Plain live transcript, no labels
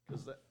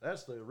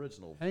That's the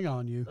original. Hang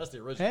on, you. That's the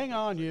original. Hang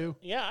on, you.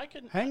 Yeah, I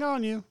can. Hang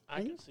on, you.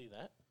 I can see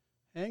that.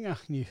 Hang on,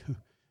 you.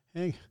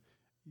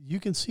 You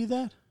can see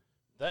that?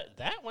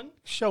 That one.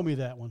 Show me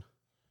that one.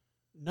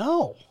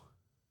 No.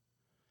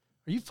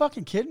 Are you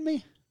fucking kidding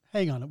me?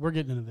 Hang on. We're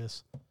getting into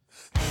this.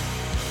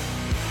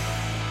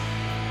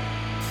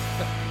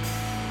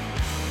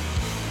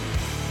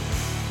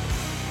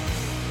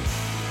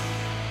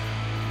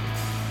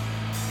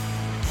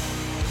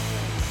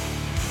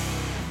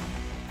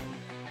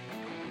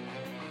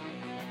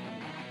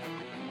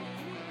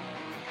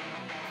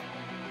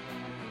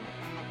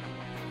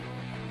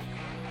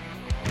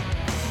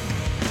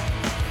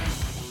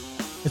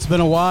 It's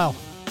been a while.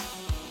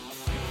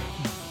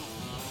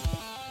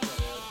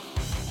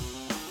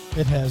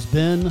 It has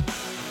been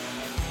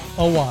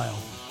a while.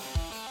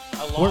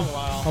 A long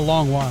while. A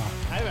long while.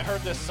 I haven't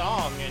heard this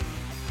song in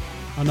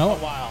I know a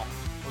it. while.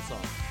 What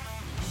song?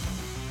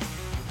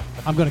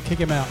 I'm going to kick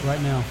him out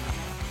right now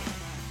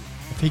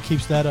if he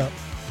keeps that up.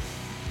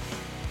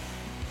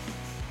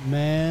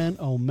 Man,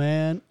 oh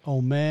man, oh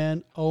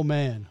man, oh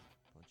man.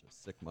 Bunch of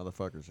sick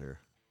motherfuckers here.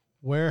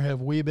 Where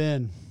have we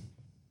been?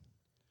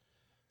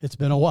 It's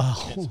been a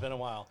while. It's been a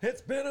while.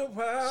 It's been a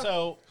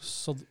while.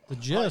 So the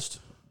gist.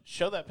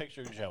 Show that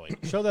picture to Joey.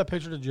 Show that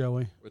picture to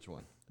Joey. Which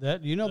one?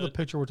 That the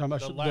picture we're talking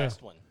about. The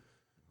last one.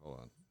 Hold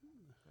on.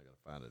 I gotta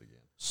find it again.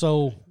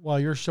 So while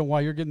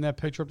you're getting that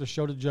picture up to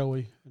show to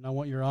Joey, and I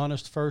want your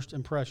honest first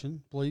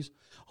impression, please.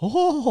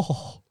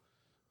 Oh,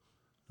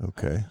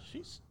 Okay.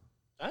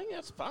 I think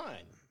that's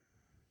fine.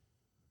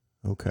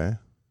 Okay.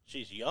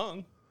 She's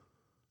young.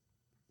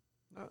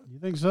 you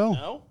think so?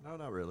 No, No,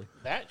 not really.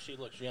 that she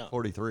looks young.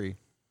 43.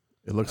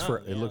 It looks Oh,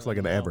 it yeah, looks like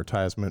an no.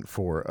 advertisement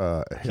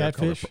for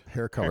Catfish?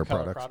 hair color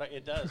products. Product.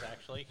 It does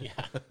actually. Yeah.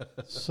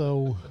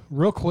 So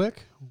real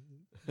quick,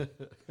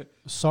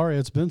 sorry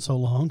it's been so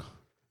long,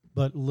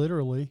 but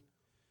literally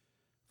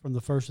from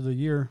the first of the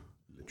year,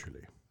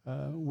 Literally.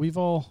 we've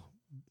all.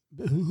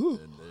 Is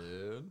And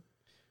then,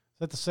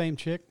 that the same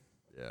chick?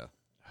 yeah.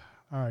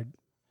 All right,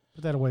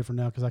 put that away for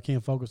now because I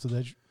can't focus with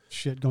that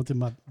shit going through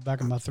my back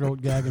of my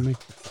throat, gagging me.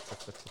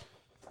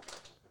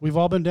 We've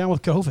all been down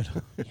with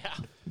COVID. Yeah.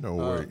 No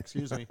way.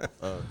 Excuse me.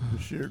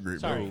 Sheer great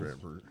Sorry.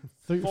 forever.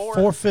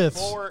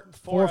 Four-fifths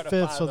Four out of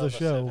of five the us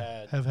show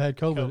have had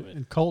COVID. COVID.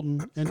 And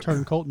Colton,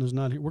 intern Colton, is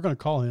not here. We're going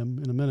to call him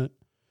in a minute.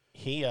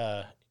 He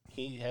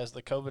has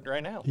the COVID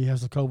right now. He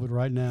has the COVID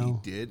right He now.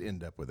 did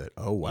end up with it.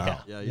 Oh wow. Yeah.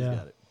 Yeah, he's Yeah.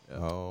 got it. Yeah.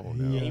 Oh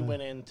He, no. He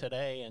went in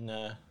today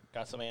and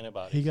got some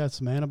antibodies. He got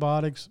some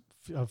antibiotics,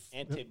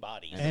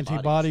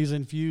 antibodies.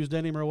 infused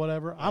in him or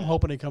whatever. I'm Yeah.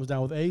 hoping he comes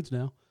down with AIDS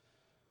now.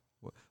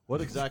 What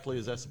exactly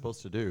is that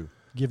supposed to do?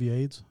 Give you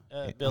AIDS.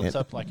 It builds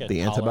up like a the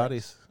tolerance.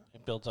 antibodies.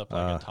 It builds up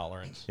like a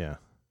tolerance. Yeah.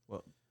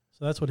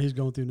 So that's what he's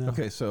going through now.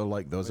 Okay, so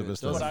like those of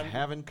us Does that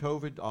having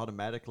COVID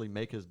automatically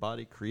make his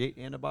body create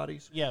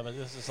antibodies? Yeah, but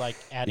this is like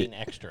adding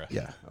extra.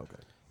 yeah, Okay.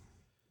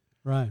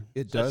 Right.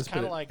 it So does. it's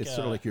kinda But like, it's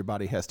sort of like your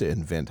body has to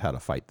invent how to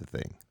fight the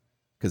thing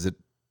because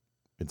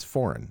it's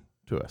foreign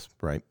to us,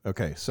 right?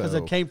 Okay, so Because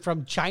it came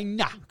from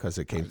China. because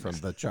it came from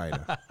the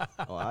China.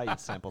 Oh, I eat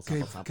samples.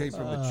 Came from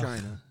the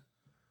China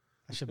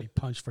I should be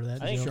punched for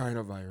that I think- joke.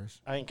 China virus.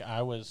 I think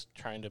I was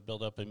trying to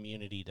build up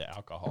immunity to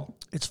alcohol.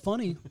 It's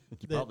funny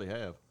You that probably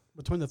have.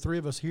 between the three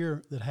of us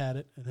here that had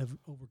it and have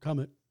overcome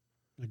it,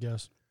 I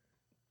guess,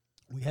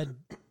 we had,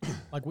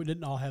 like, we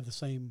didn't all have the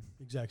same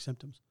exact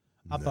symptoms.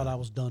 I thought I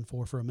was done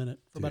for a minute,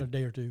 for about a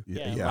day or two.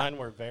 Yeah, mine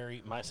were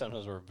my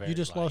symptoms were very You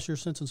just light. lost your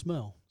sense and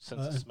smell.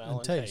 sense of smell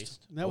and taste.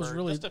 taste. And that was for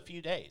really just a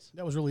few days.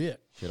 that was really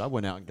it. Shit, I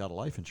went out and got a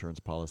life insurance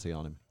policy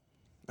on him.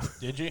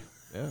 Did you?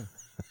 Yeah.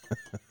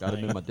 Got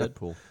him in my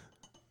Deadpool.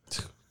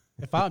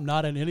 If I'm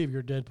not in any of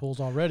your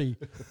Deadpools already,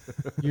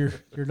 you're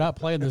not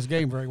playing this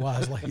game very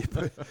wisely.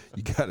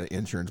 You got an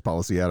insurance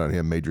policy out on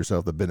him, made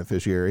yourself the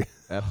beneficiary.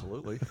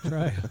 Absolutely.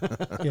 Right.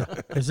 Yeah.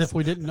 As if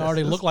we didn't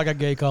already look like a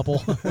gay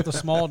couple with a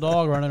small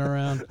dog running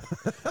around.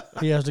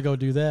 He has to go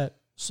do that.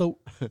 So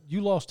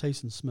you lost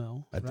taste and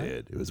smell. I right?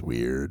 did. It was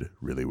weird,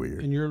 really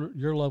weird. And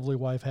your lovely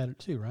wife had it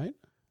too, right?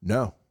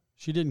 No,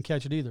 She didn't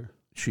catch it either.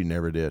 she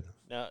never did.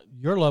 No,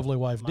 Your lovely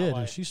wife My did, and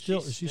wife, she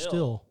still. she's She still-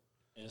 still.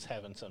 is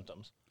having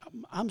symptoms.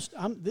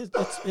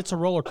 It's a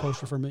roller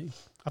coaster for me.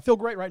 I feel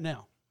great right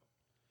now.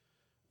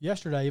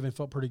 Yesterday, I even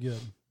felt pretty good.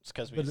 It's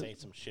because we But just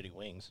ate some shitty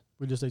wings.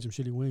 We just ate some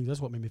shitty wings.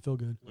 That's what made me feel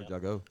good. Where'd y'all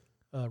go?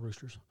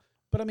 Roosters.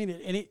 But I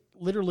mean,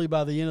 literally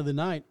by the end of the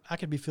night, I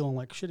could be feeling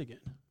like shit again.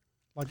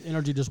 Like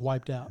energy just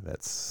wiped out.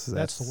 That's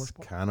the worst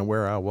part. kind of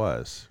where I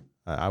was.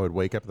 I would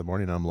wake up in the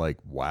morning and I'm like,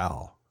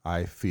 wow,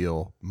 I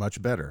feel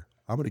much better.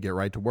 I'm going to get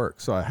right to work.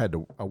 So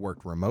I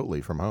worked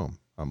remotely from home.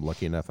 I'm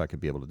lucky enough I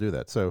could be able to do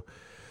that. So,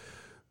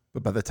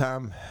 but by the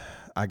time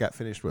I got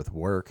finished with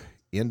work,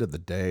 end of the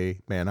day,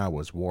 man, I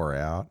was wore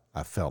out.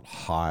 I felt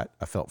hot.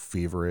 I felt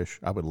feverish.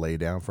 I would lay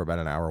down for about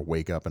an hour,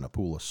 wake up in a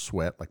pool of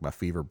sweat, like my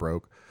fever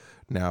broke.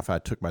 Now, if I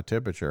took my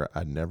temperature,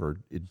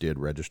 it did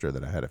register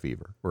that I had a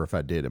fever. Or if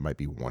I did, it might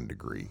be 1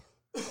 degree.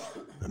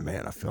 But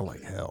man, I feel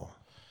like hell.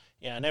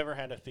 Yeah, I never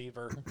had a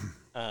fever.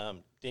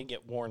 Did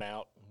get worn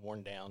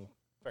down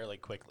fairly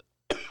quickly.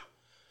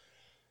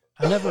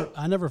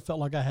 I never felt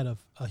like I had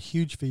a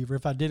huge fever.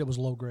 If I did, it was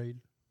low grade.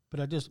 But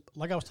I just,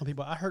 like I was telling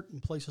people, I hurt in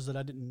places that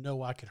I didn't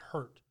know I could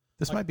hurt.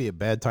 This might be a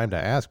bad time to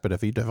ask, but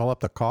have you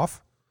developed a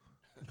cough?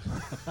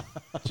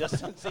 Just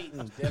since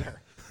eating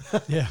dinner.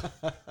 Yeah.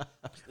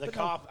 The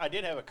cough, I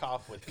did have a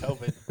cough with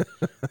COVID,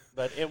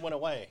 but it went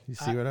away. You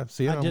see what I'm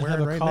seeing? I I'm did have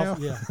wearing a right cough.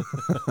 now.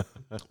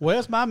 Yeah.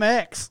 Where's my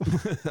max?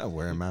 I'm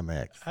wearing my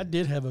max. I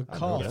did have a You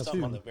cough got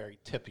something on too. the very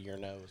tip of your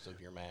nose of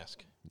your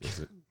mask. Is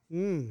it?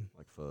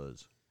 Like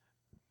fuzz.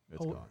 It's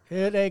Oh, gone.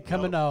 it ain't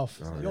coming off.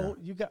 Oh, Yo,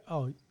 you got it's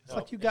No,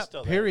 like you it's got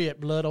still there. period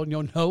blood on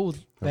your nose.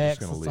 I'm Backs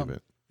just gonna or leave something.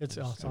 it. It's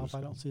I'm off. just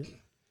I don't see it.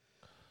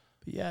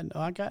 But yeah,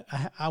 no,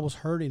 I was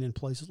hurting in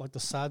places like the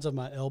sides of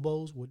my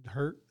elbows would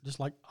hurt, just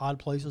like odd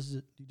places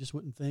that you just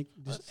wouldn't think.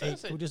 Well, Just it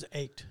says ached. it- It just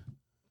ached.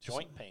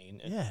 Joint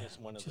pain Yeah, is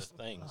one of the just-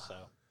 things. So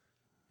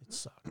It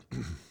sucked.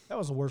 That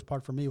was the worst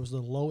part for me was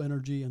the low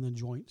energy and then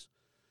joints.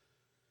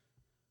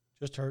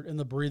 Just hurt, and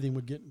the breathing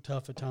would get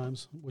tough at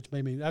times, which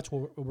made me. That's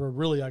where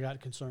really I got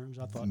concerns.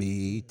 I thought,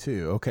 Me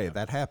too. Okay,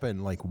 that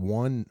happened like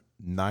one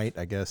night.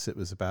 I guess it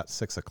was about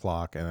 6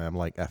 o'clock, and I'm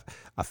like,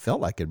 I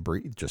felt like I could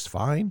breathe just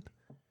fine,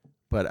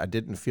 but I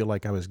didn't feel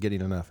like I was getting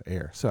enough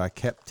air. So I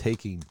kept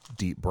taking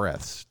deep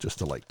breaths just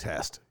to like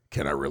test,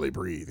 can I really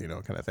breathe? You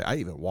know, kind of thing. I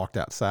even walked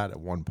outside at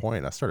one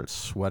point. I started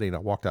sweating. I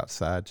walked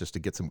outside just to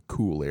get some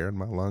cool air in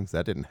my lungs.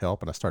 That didn't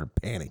help, and I started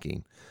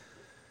panicking.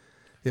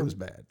 It was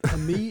bad. for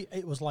me,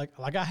 it was like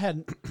I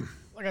had,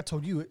 like I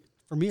told you,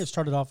 for me it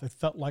started off. It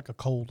felt like a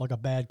cold, like a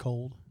bad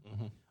cold.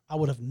 Mm-hmm. I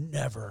would have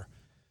never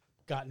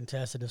gotten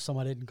tested if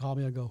somebody didn't call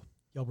me and go,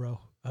 "Yo, bro,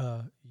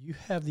 you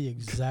have the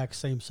exact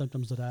same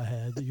symptoms that I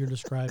had that you're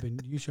describing.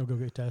 You should go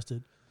get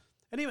tested."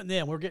 And even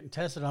then, we're getting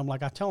tested. I'm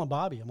like, I telling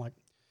Bobby, I'm like,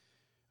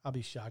 I'll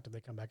be shocked if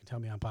they come back and tell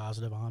me I'm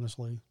positive,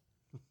 honestly.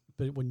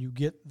 But when you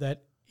get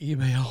that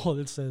email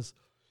that says,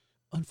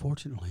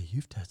 "Unfortunately,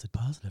 you've tested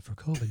positive for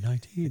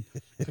COVID-19,"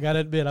 I got to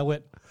admit, I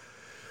went,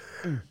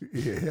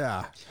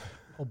 Yeah.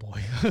 "Oh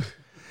boy."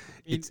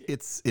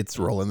 It's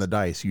rolling the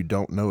dice. You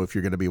don't know if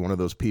you're going to be one of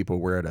those people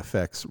where it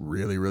affects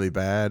really, really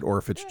bad, or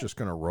if it's just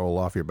going to roll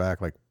off your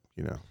back, like,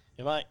 you know.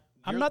 am I?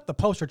 I'm not the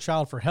poster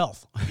child for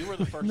health. You were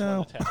the first No.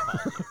 one to test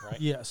positive,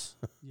 right? Yes.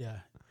 Yeah.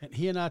 And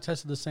he and I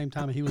tested the same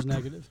time, and he was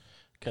negative.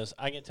 Because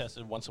I get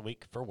tested once a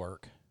week for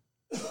work,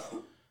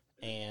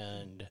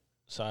 and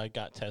so I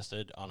got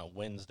tested on a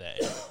Wednesday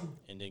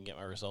and didn't get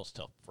my results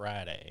till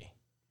Friday.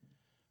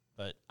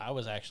 But I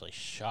was actually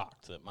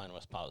shocked that mine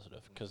was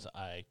positive because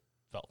I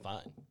felt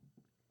fine.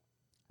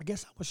 I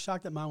guess I was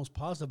shocked that mine was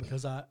positive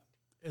because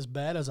as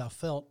bad as I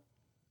felt,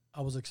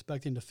 I was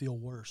expecting to feel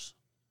worse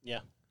Yeah.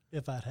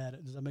 if I'd had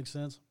it. Does that make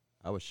sense?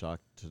 I was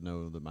shocked to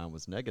know that mine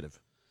was negative.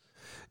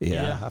 Yeah,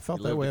 Yeah. I felt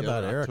We that lived way together.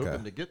 about I took Erica.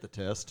 him to get the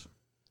test.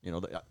 You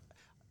know,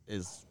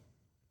 and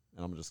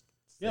I'm just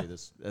say Yeah.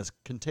 this, as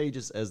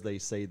contagious as they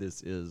say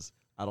this is,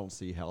 I don't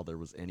see how there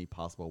was any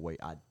possible way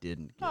I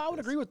didn't get No, I would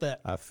this. agree with that.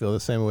 I feel the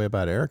same way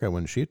about Erica.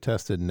 When she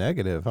tested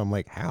negative, I'm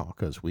like, how?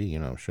 Because we,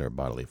 share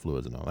bodily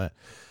fluids and all that.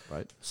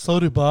 Right? So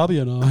do Bobby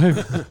and I.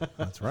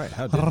 That's right.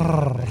 How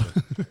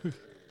did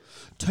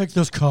Take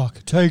this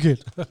cock. Take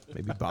it.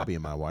 maybe Bobby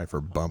and my wife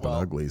are bumping Well-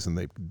 uglies, and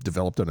they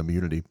developed an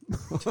immunity.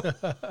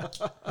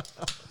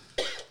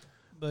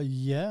 But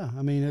yeah,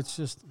 I mean, it's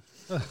just,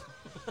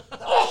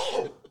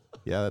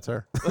 Yeah, that's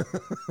her.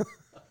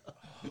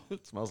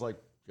 It smells like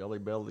jelly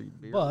belly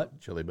beer. but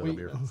Chili belly We-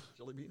 beer.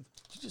 Jelly beans.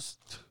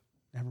 just,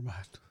 never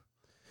mind.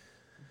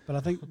 But I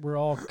think we're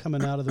all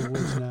coming out of the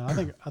woods now.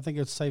 I think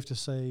it's safe to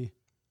say,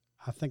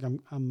 I think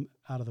I'm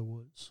out of the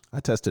woods. I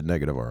tested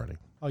negative already.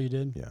 Oh, you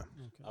did? Yeah.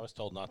 I was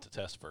told not to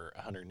test for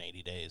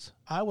 180 days.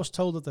 I was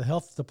told that the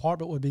health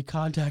department would be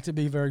contacting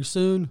me very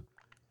soon,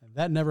 and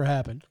that never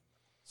happened.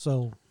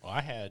 So Well,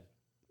 I had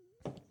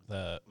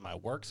my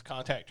work's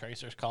contact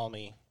tracers call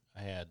me.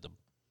 I had the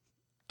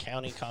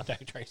county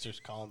contact tracers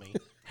call me.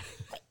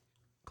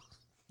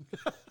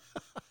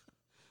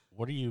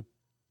 What are you?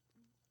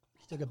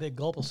 he took a big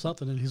gulp of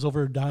something, and he's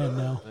over dying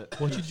now.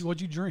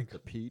 What'd you drink? The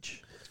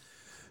peach.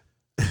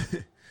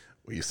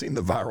 Well, you seen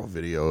the viral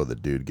video of the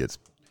dude gets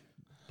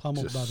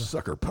Pummeled just by the.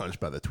 sucker punched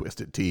by the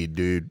Twisted Tea,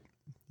 dude.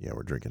 Yeah,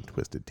 we're drinking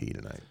Twisted Tea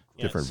tonight.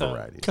 Yeah, Different so-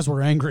 varieties. Because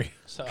we're angry.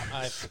 So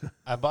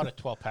I bought a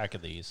 12-pack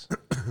of these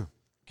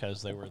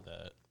because they were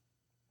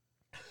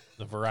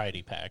the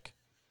variety pack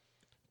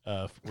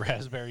of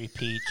raspberry,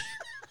 peach,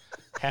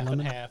 half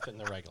and half, and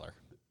the regular.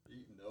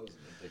 Eating those and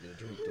then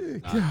taking a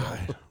drink. To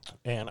knock out.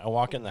 And I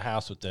walk in the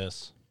house with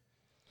this,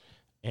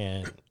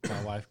 and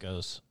my wife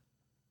goes,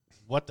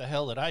 "What the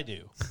hell did I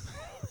do?"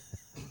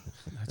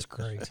 That's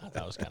great. I thought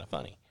that was kind of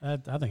funny. I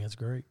think that's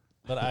great.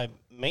 But I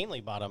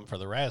mainly bought them for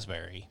the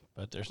raspberry,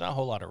 but there's not a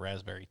whole lot of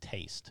raspberry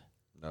taste,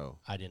 No.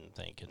 I didn't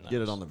think. In Get it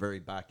those. on the very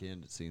back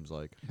end, it seems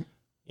like.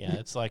 Yeah,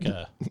 it's like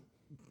a.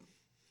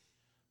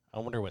 I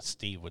wonder what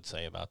Steve would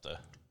say about the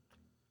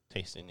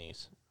tasting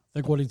these. I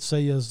think what he'd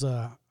say is,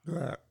 I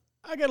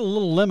got a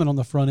little lemon on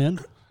the front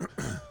end.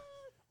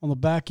 On the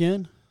back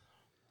end,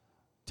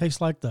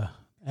 tastes like the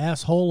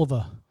asshole of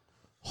a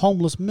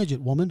homeless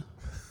midget woman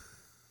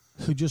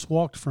who just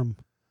walked from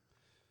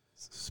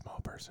It's a small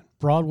person.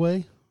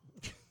 Broadway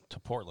To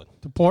Portland.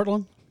 to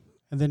Portland,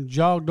 and then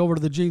jogged over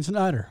to the Gene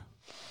Snyder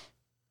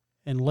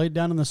and laid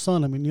down in the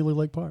sun at McNeely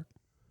Lake Park.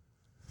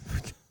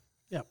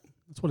 Yep,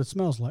 that's what it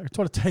smells like. That's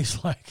what it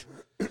tastes like.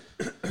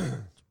 It's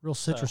real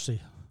citrusy.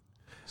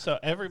 So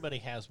everybody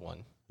has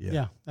one.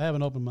 Yeah, I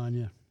haven't opened mine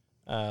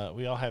yet.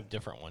 We all have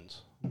different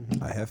ones.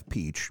 I have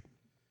peach.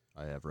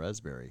 I have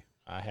raspberry.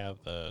 I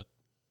have the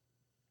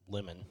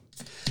lemon.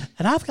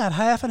 And I've got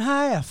half and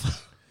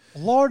half.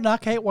 Lord, and I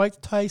can't wait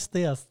to taste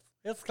this.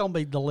 It's going to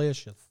be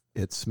delicious.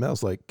 It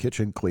smells like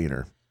kitchen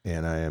cleaner,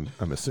 and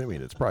I'm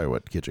assuming it's probably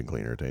what kitchen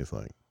cleaner tastes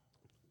like.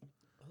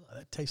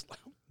 That tastes like,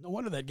 no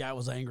wonder that guy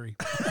was angry.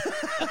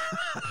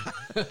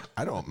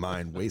 I don't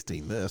mind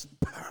wasting this.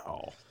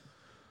 Pow.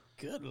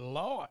 Good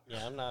Lord.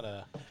 Yeah, I'm not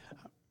a.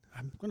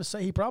 I'm going to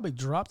say he probably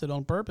dropped it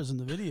on purpose in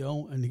the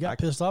video, and he got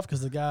pissed off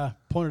because the guy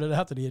pointed it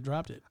out that he had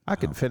dropped it. I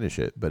can finish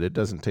it, but it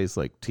doesn't taste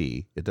like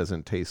tea. It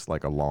doesn't taste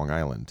like a Long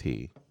Island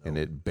tea, and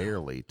it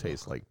barely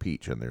tastes like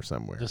peach in there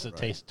somewhere. Does it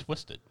taste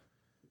twisted?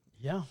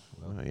 Yeah.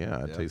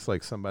 Yeah, it tastes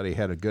like somebody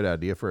had a good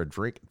idea for a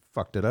drink and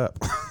fucked it up.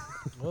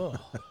 Ugh.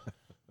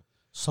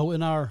 So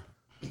in our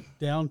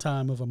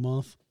downtime of a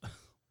month,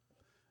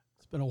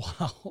 it's been a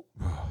while.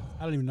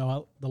 I don't even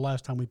know the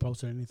last time we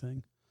posted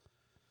anything.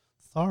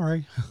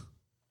 Sorry.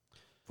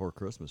 For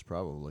Christmas,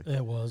 probably.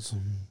 It was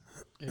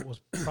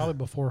probably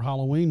before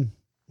Halloween.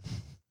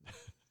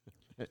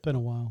 It's been a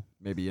while.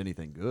 Maybe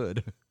anything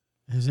good.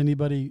 Has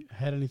anybody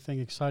had anything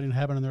exciting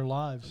happen in their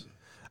lives?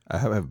 I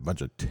have a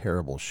bunch of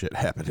terrible shit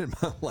happen in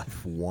my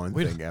life, one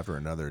thing after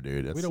another,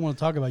 dude. We don't want to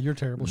talk about your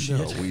terrible shit.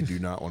 No, we do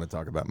not want to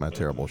talk about my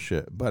terrible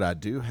shit. But I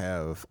do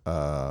have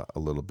a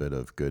little bit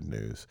of good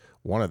news.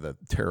 One of the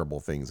terrible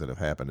things that have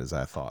happened is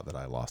I thought that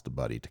I lost a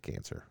buddy to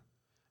cancer,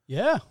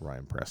 Yeah.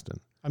 Ryan Preston.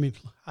 I mean,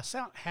 I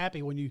sound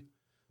happy when you,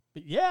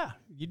 but yeah,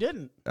 you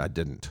didn't. I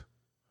didn't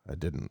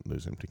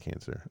lose him to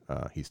cancer.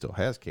 He still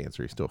has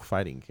cancer. He's still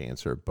fighting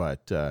cancer.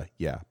 But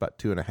yeah, about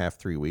 2.5,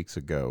 3 weeks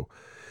ago,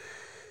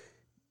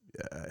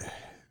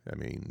 I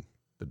mean,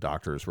 the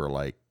doctors were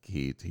like,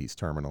 he's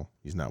terminal.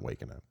 He's not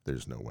waking up.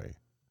 There's no way.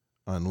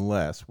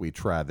 Unless we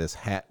try this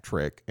hat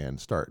trick and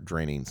start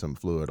draining some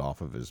fluid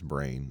off of his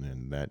brain,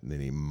 and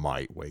then he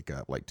might wake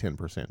up, like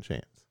 10%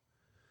 chance.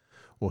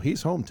 Well,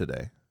 he's home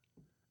today,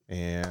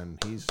 and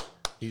he's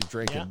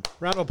drinking. Yeah.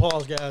 Round of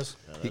applause, guys.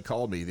 He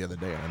called me the other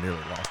day, and I nearly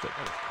lost it.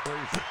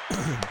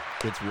 Crazy.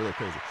 It's really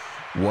crazy.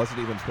 Wasn't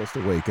even supposed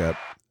to wake up.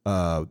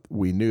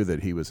 We knew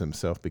that he was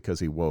himself because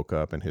he woke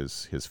up, and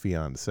his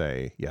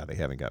fiance, they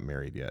haven't got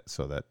married yet,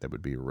 so that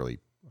would be really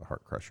a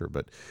heart crusher.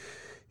 But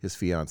his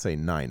fiance,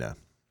 Nina,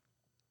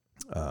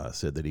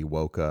 said that he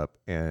woke up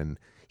and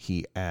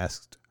he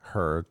asked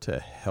her to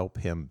help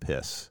him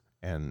piss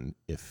and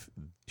if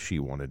she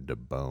wanted to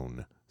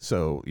bone.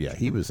 So, yeah,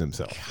 he was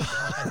himself.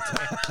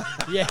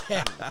 Yeah.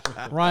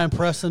 Ryan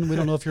Preston, we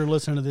don't know if you're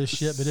listening to this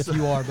shit, but if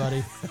you are,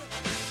 buddy.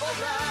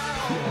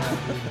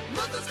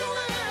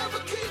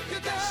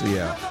 So,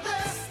 yeah.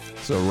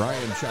 So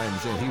Ryan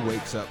chimes in. He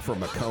wakes up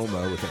from a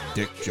coma with a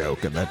dick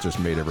joke, and that just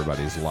made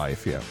everybody's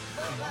life, yeah.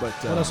 But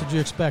What else did you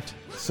expect?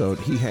 so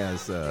he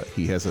has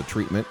a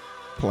treatment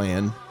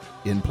plan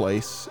in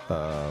place.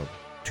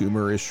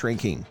 Tumor is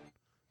shrinking.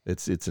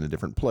 It's in a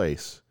different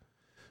place.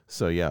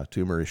 So yeah,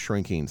 tumor is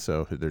shrinking.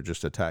 So they're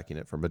just attacking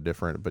it from a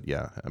different. But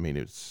yeah, I mean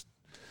That's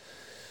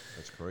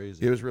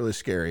crazy. it was really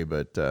scary.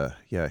 But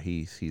yeah,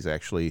 he's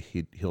actually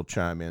he'll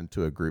chime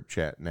into a group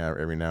chat now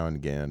every now and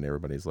again.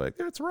 Everybody's like,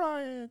 "It's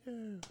Ryan." Yeah.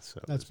 So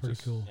That's it's pretty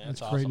just- cool. yeah,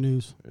 That's it's great awesome.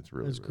 news. It's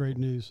really That's really great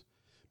cool. news.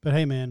 But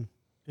hey, man,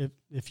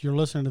 if you're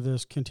listening to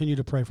this, continue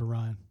to pray for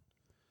Ryan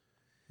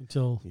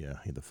until Yeah,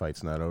 the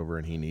fight's not over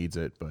and he needs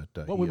it. But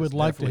what he we is would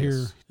like to definitely hear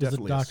is the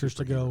definitely a doctors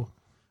to superhero. go,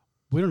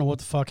 we don't know what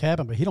the fuck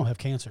happened, but he don't have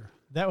cancer.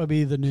 That would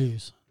be the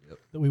news Yep.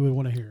 that we would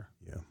want to hear.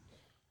 Yeah.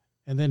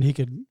 And then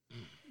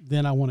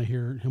then I want to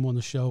hear him on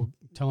the show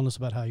telling us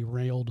about how he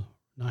railed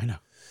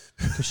Nina.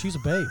 Because she's a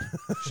babe.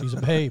 She's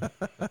a babe.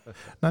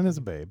 Nina's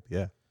a babe.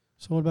 Yeah.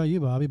 So what about you,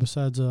 Bobby,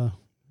 besides that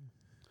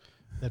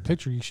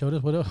picture you showed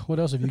us? What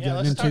else have you Yeah,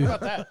 gotten let's talk into?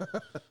 about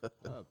that.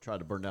 I tried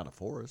to burn down a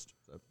forest.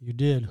 Is You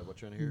did. that what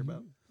you're trying to hear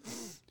about?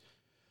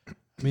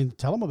 I mean,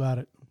 tell them about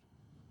it.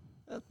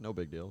 No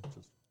big deal.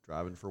 Just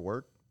driving for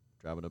work,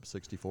 driving up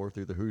 64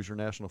 through the Hoosier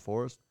National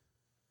Forest.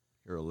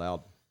 Hear a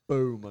loud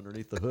boom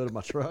underneath the hood of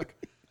my truck.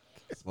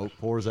 Smoke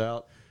pours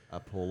out. I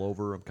pull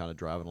over. I'm kind of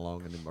driving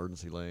along in the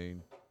emergency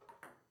lane.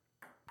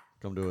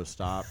 Come to a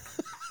stop.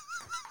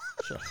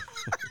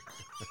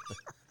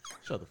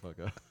 Shut the fuck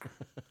up.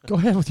 Go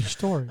ahead with your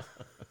story.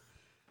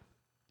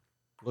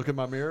 Look in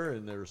my mirror,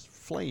 and there's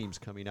flames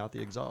coming out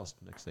the exhaust.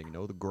 Next thing you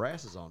know, the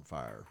grass is on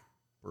fire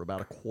for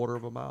about a quarter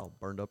of a mile.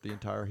 Burned up the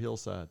entire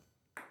hillside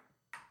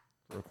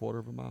for a quarter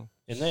of a mile.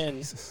 And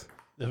then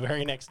the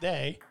very next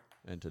day,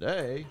 And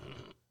today,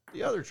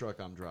 the other truck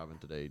I'm driving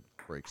today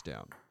breaks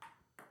down.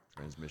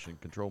 Transmission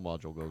control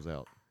module goes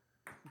out.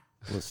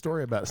 Well, the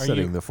story about Are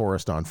setting you- the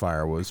forest on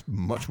fire was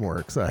much more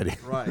exciting.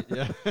 Right,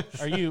 yeah.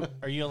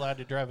 are you allowed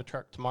to drive a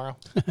truck tomorrow?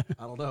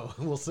 I don't know.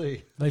 We'll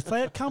see. They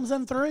say it comes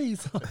in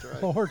threes.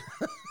 right. Lord.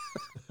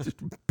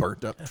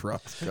 Burnt up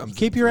trucks. Comes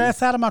Keep in your threes.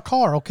 ass out of my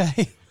car,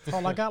 okay? That's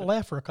all I got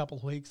left for a couple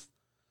of weeks.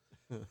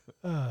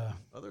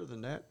 Other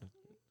than that,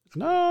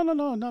 No,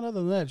 not other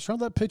than that. Show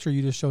that picture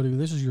you just showed me.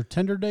 This is your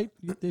Tinder date.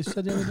 They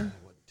said the other day.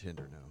 what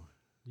Tinder no.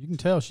 You can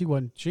tell she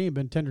ain't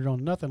been tendered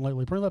on nothing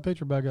lately. Bring that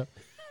picture back up.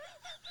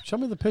 Show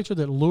me the picture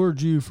that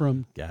lured you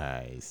from.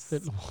 Guys.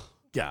 That,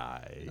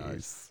 Guys.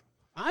 Nice.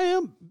 I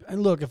am,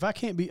 and look, if I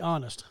can't be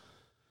honest,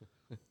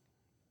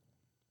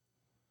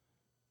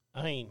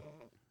 I mean,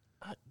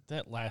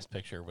 that last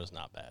picture was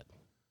not bad.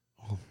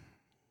 I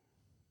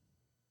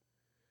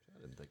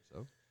didn't think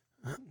so.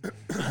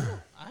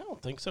 I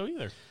don't think so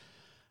either.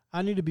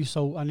 I need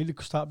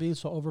to stop being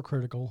so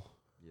overcritical.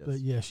 Yes. But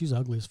yeah, she's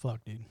ugly as fuck,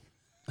 dude.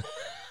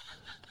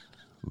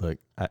 Look,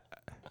 I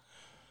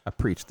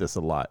preach this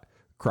a lot.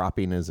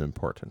 Cropping is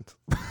important.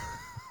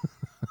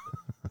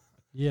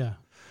 Yeah.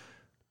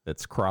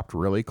 It's cropped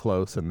really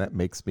close, and that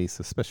makes me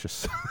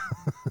suspicious.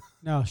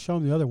 Now show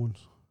them the other ones.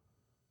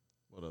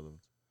 What other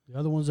ones? The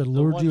other ones that The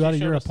lured ones you out of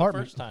showed your us the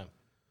apartment. first time.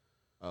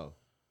 Oh.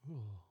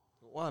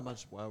 Why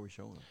are we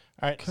showing them?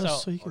 All right,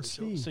 'Cause so you can already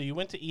showed see. so you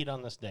went to eat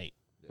on this date.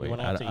 We Wait,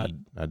 went out to eat.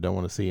 I don't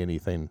want to see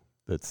anything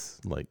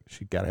that's like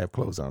she got to have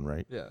clothes on,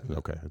 right? Yeah.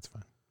 Okay, that's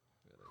fine.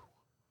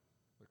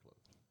 They're close.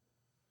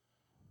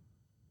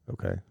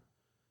 Okay.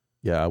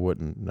 Yeah, I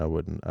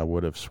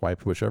would have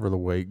swiped whichever the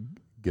way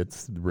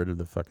gets rid of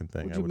the fucking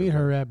thing. Would I you would've meet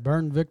her went- at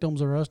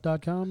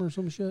burnvictimsarust.com or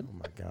some shit? Oh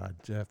my God,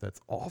 Jeff, that's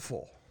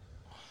awful.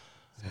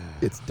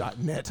 It's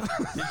 .net.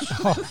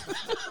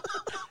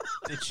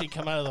 Did she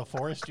come out of the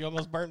forest you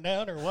almost burned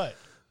down, or what?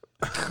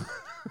 She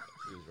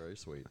was very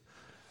sweet.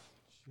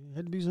 It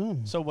had to be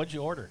some. So what'd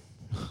you order?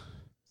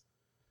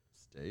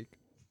 Steak.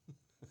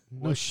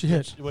 No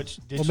shit. Did What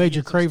she made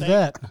you get some crave steak?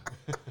 that?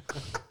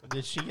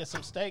 Did she get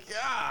some steak?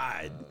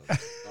 God. Not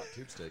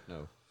tube steak,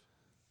 no.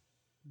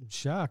 I'm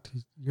shocked.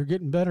 You're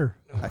getting better.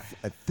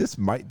 This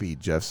might be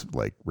Jeff's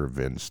like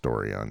revenge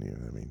story on you.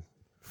 I mean,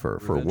 for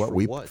Revenge what for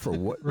we what? for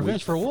what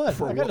Revenge we, for what? I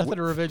got what nothing we-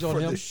 to revenge on for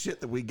him. the shit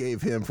that we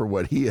gave him for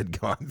what he had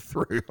gone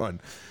through on.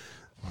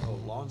 Oh,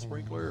 lawn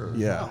sprinkler? Or?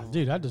 Yeah. Oh,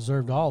 dude, I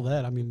deserved all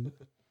that. I mean,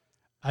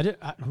 I didn't.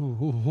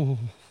 Oh.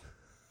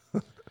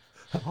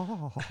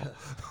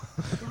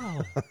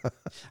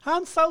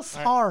 I'm so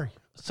sorry.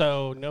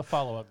 So no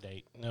follow-up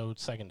date, no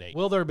second date.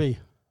 Will there be?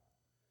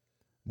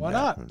 Why No.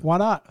 not? Why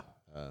not?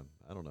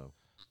 I don't know.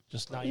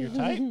 Just not your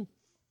type.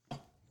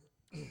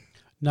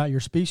 Not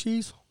your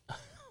species?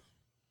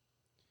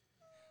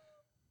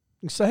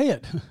 Say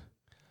it.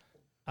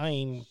 I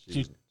mean,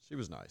 She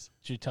was nice.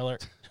 did you tell her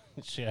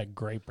she had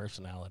great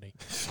personality?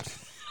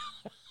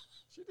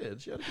 She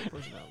did. She had a good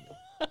personality.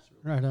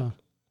 Right on.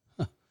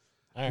 All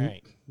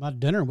right. My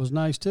dinner was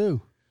nice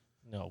too.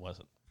 No, it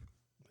wasn't.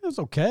 It was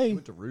okay. We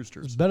went to It's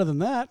Roosters. better than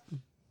that.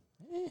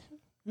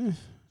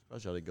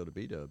 Surprised I didn't go to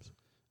B-Dubs.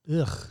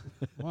 Ugh.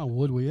 Why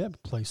would we?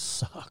 That place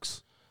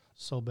sucks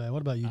so bad.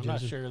 What about you, I'm not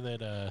Jason? sure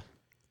that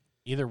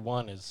either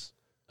one is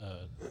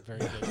a very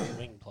good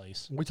wing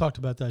place. We talked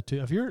about that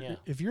too. Yeah.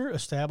 If your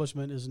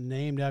establishment is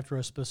named after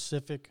a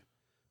specific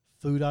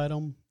food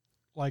item,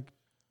 like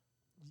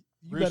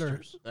you better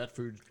Roosters.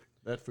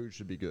 That food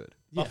should be good.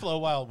 Yeah. Buffalo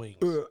Wild Wings.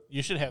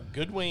 You should have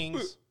good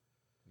wings.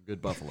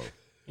 Good buffalo.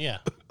 Yeah.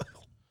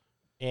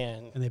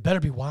 And and they better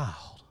be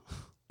wild.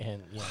 yeah,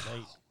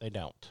 they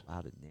don't.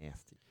 Loud and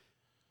nasty.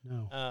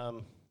 No.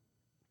 I'm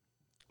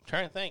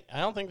trying to think. I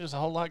don't think there's a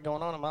whole lot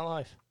going on in my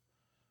life.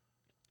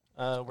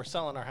 We're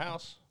selling our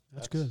house.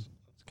 That's good.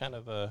 It's kind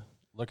of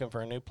looking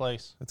for a new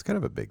place. That's kind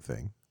of a big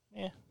thing.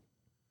 Yeah.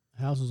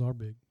 Houses are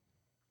big.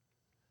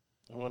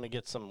 I want to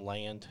get some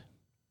land,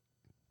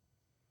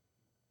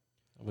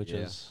 which Yeah.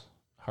 is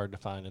hard to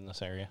find in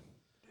this area.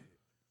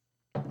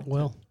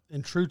 Well,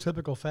 in true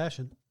typical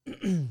fashion,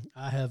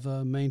 I have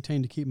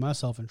maintained to keep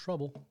myself in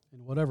trouble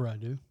in whatever I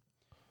do.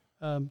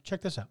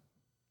 Check this out.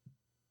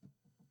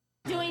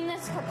 Doing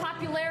this for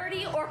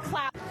popularity or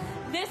clout.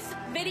 This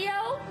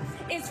video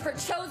is for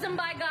Chosen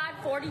by God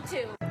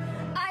 42.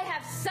 I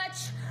have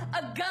such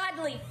a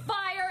godly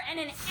fire and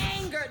an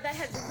anger that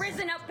has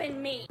risen up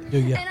in me. Do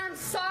ya? And I'm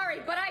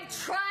sorry, but I've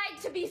tried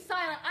to be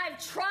silent. I've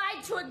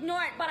tried to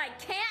ignore it, but I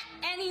can't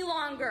any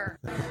longer.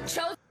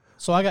 Chosen.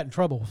 So I got in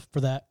trouble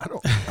for that I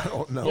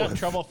don't know. You got in if-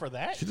 trouble for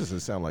that? She doesn't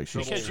sound like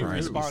she's Because you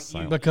trying to be respond.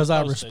 silent. Because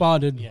I posted-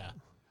 responded. Yeah.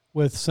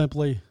 with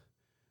simply,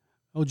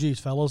 "Oh, geez,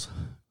 fellas,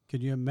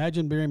 could you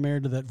imagine being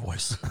married to that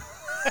voice?"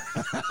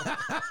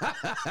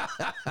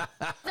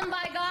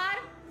 By God,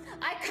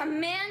 I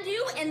command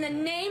you in the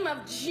name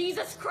of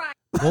Jesus Christ.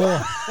 Boy,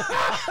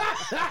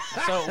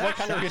 So what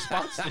kind of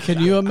response did can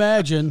you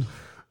imagine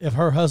if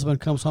her husband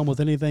comes home with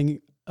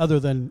anything other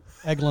than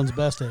Eggland's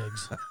Best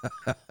Eggs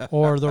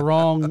or the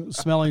wrong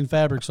smelling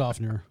fabric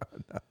softener?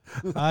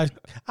 I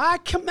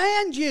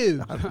command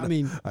you. I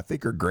mean, I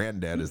think her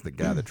granddad is the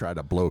guy that tried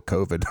to blow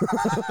COVID.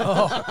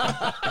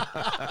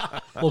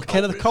 well,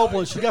 Kenneth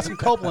Copeland, she got some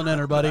Copeland in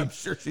her, buddy. I'm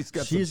sure she's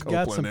got She's some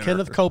got Copeland some in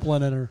Kenneth her.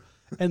 Copeland in her.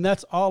 And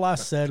that's all I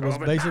said was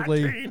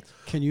basically, COVID-19.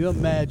 can you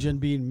imagine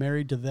being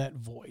married to that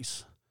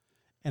voice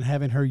and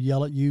having her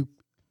yell at you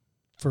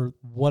for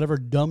whatever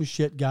dumb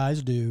shit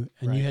guys do,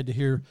 and you had to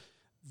hear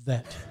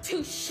that.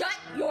 To shut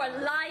your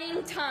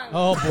lying tongue.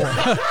 Oh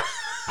boy.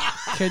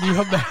 Can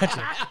you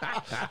imagine?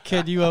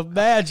 Can you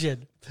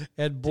imagine?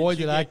 And boy,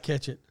 did I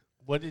catch it.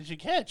 What did you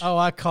catch? Oh,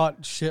 I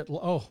caught shit.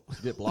 Oh, Did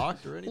you get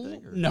blocked or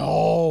anything? Or?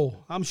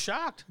 no. I'm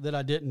shocked that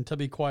I didn't, to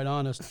be quite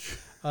honest.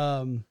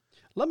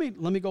 Let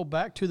me go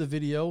back to the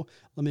video.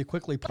 Let me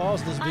quickly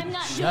pause this video. I'm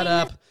not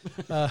Shut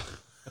doing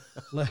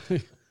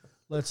up.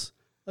 Let's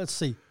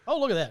see. Oh,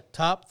 look at that.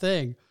 Top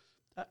thing.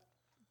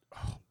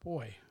 Oh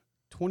boy.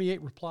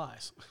 28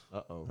 replies.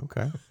 Uh-oh.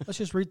 Okay. Let's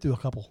just read through a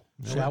couple,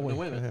 shall we?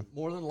 Wait a minute.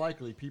 More than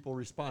likely, people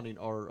responding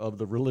are of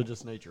the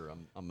religious nature.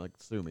 I'm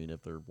assuming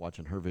if they're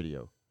watching her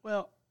video.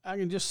 Well, I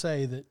can just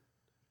say that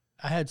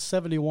I had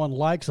 71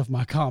 likes of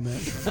my comment.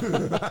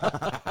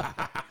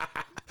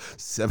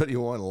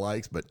 71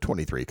 likes, but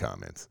 23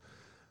 comments.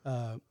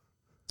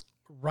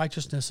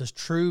 Righteousness is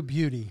true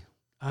beauty.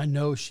 I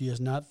know she is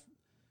not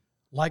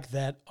like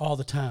that all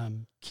the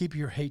time. Keep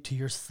your hate to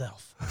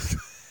yourself,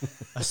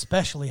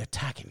 especially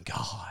attacking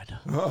God.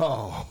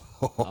 Oh.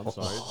 I'm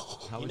sorry.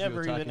 How You was never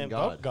you even attacking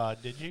invoked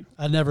God, did you?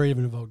 I never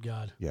even invoked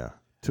God. Yeah.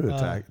 To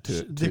attack.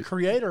 The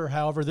creator,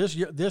 however, this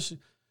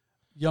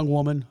young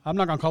woman, I'm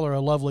not going to call her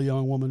a lovely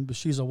young woman, but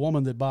she's a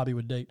woman that Bobby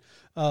would date.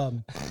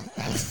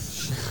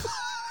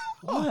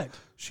 What?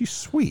 She's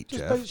sweet,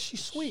 Jeff.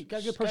 She's sweet,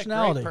 got good She's got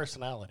personality. Great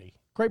personality.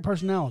 Great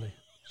personality.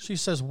 She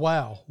says,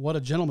 wow, what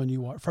a gentleman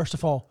you are. First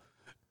of all,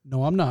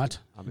 no, I'm not.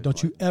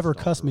 Don't you inviting ever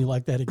stuff cuss me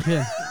like that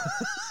again.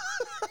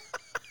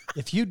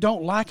 If you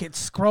don't like it,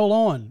 scroll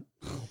on.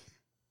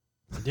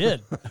 I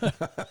did.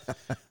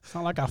 It's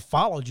not like I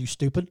followed you,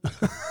 stupid.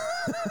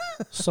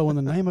 So in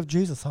the name of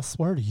Jesus, I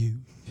swear to you,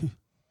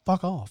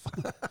 fuck off.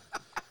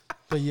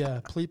 But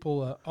yeah,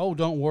 people, oh,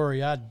 don't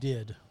worry, I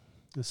did.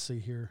 Let's see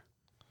here.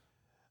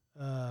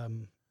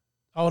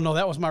 Oh, no,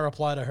 that was my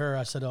reply to her.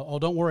 I said, oh,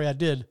 don't worry, I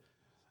did.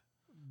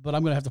 But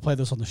I'm going to have to play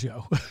this on the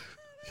show.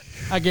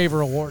 I gave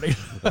her a warning.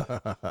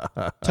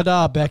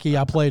 Ta-da, Becky,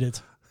 I played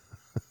it.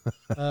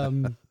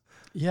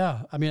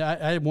 Yeah, I mean, I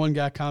had one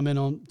guy comment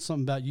on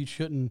something about you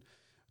shouldn't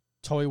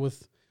toy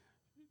with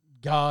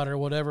God or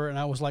whatever, and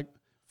I was like,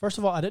 first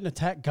of all, I didn't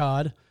attack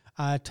God.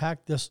 I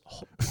attacked this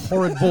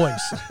horrid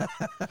voice.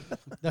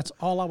 That's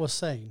all I was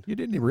saying. You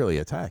didn't really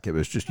attack. It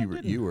was just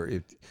you were.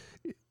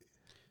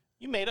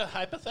 You made a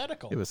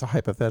hypothetical It was a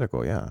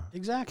hypothetical, yeah.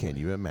 Exactly. Can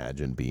you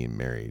imagine being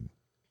married?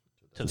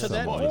 to To the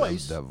that someone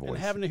voice, that voice. and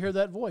having to hear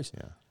that voice.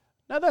 Yeah.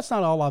 Now, that's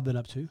not all I've been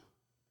up to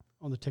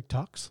on the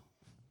TikToks.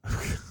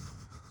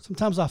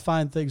 Sometimes I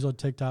find things on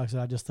TikToks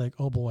and I just think,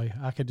 oh boy,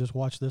 I could just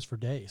watch this for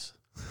days.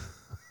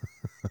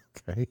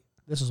 Okay.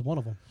 This is one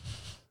of them.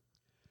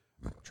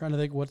 Trying to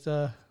think what,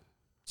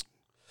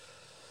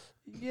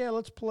 yeah,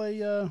 let's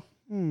play,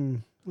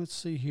 let's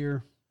see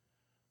here.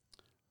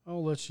 Oh,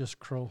 let's just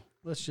scroll.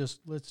 Let's just,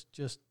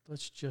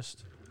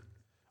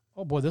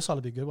 oh boy, this ought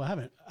to be good.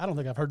 Well, I don't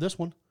think I've heard this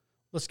one.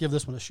 Let's give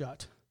this one a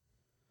shot.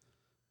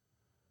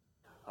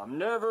 I'm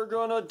never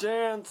gonna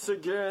dance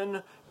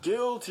again.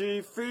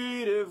 Guilty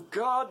feet have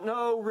got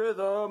no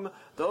rhythm.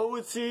 Though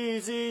it's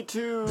easy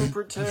to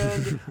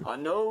pretend. I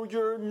know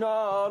you're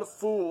not a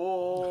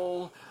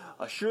fool.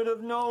 I should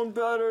have known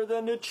better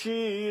than to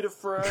cheat a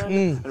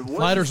friend. And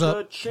Lighters waste up.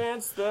 the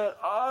chance that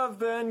I've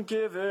been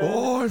given.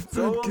 Oh, I've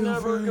been so I'm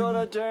never given.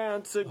 gonna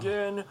dance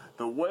again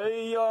the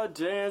way I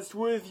danced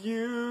with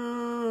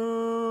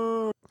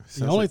you.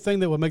 The only thing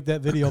that would make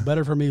that video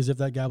better for me is if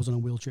that guy was in a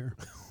wheelchair.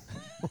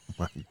 Oh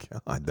my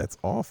God, that's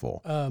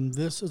awful.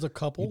 This is a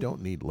couple. You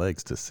don't need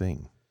legs to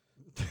sing.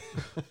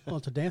 Well,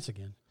 to dance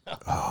again.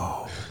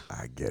 Oh,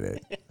 I get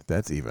it.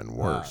 That's even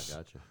worse.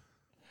 Gotcha.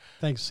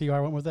 Thanks. See where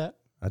I went with that?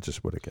 I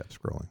just would have kept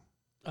scrolling.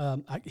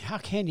 How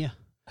can you?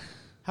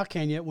 How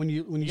can you when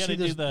you You got see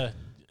to this?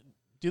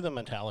 do the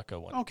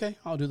Metallica one. Okay,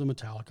 I'll do the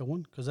Metallica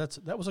one because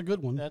that was a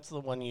good one. That's the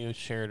one you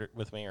shared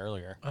with me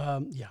earlier.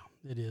 Yeah,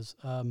 it is.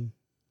 A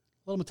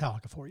little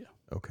Metallica for you.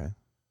 Okay.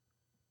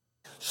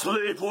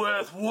 Sleep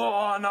with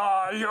one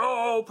eye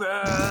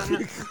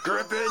open,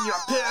 gripping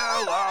your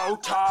pillow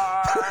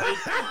tight.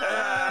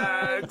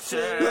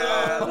 Exit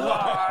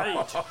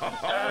light,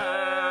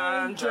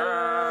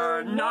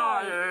 enter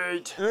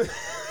night.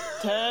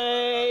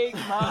 Take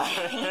my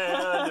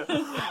hand,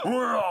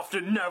 we're off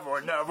to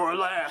Never Never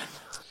Land.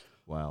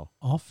 Wow.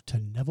 Off to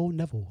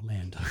Neville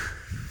Land.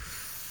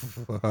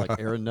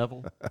 Like Aaron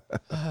Neville?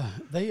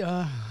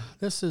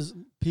 This is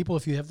people.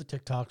 If you have the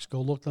TikToks,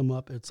 go look them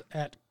up. It's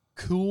at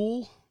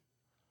cool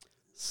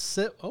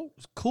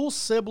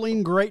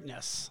sibling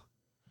greatness.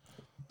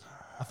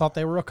 I thought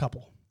they were a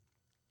couple.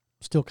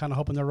 Still kind of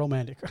hoping they're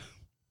romantic.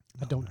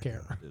 I don't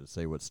care. Did it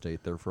say what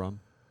state they're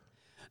from?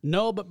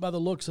 No, but by the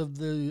looks of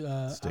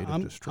the State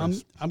of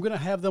distress. I'm going to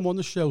have them on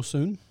the show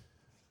soon.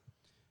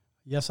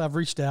 Yes, I've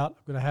reached out.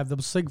 I'm going to have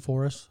them sing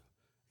for us.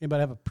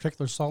 Anybody have a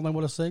particular song they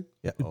want to sing?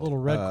 Yeah. A little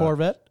red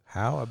Corvette.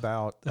 How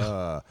about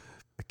A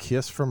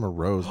Kiss from a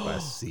Rose by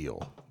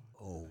Seal?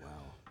 Oh, wow.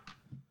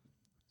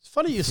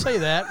 funny you say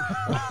that.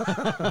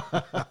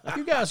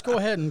 You guys go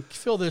ahead and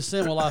fill this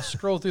in while I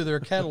scroll through their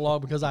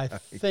catalog because I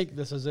think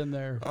this is in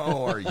there.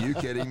 Oh, are you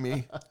kidding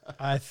me?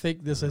 I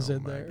think this is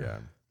in my there.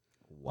 God.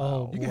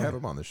 Wow. You can have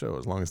them on the show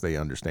as long as they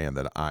understand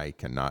that I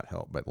cannot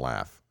help but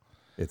laugh.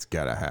 It's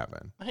got to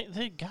happen.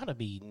 They gotta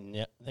be.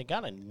 They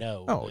gotta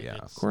know. Oh, that yeah.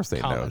 Of it's course they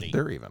comedy. know.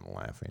 They're even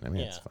laughing. I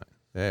mean, it's Yeah. fine.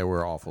 Yeah,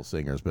 we're awful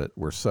singers, but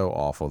we're so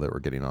awful that we're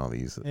getting all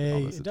these. Hey, all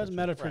it this doesn't attention.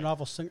 matter if you're an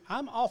awful singer.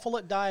 I'm awful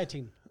at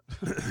dieting.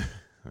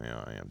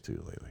 Yeah, I am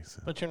too lately.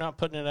 So. But you're not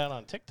putting it out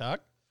on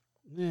TikTok.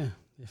 Yeah.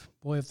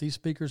 If these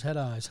speakers had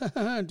eyes.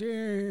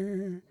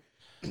 Dear.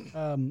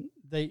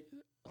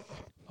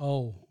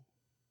 Oh.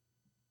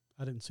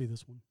 I didn't see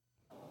this one.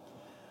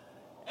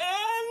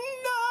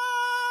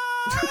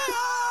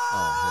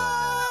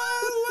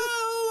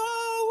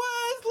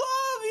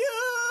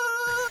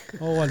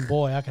 Oh, and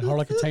boy, I can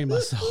hardly contain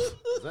myself.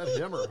 Is that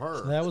him or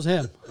her? That was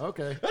him.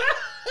 Okay.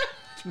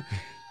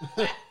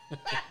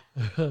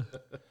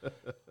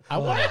 I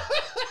want.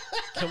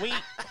 Can we?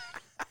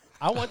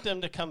 I want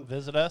them to come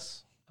visit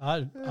us,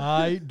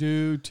 I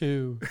do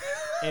too.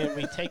 and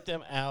we take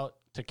them out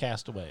to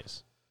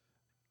Castaways.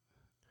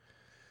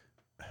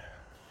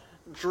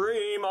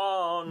 Dream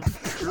on,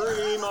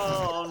 dream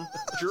on,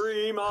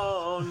 dream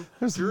on,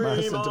 There's my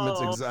dream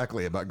sentiments on.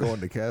 exactly about going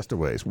to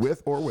Castaways,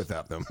 with or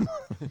without them.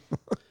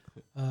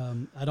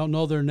 I don't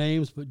know their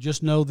names, but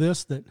just know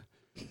this, that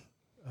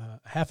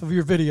half of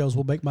your videos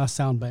will make my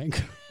sound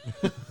bank.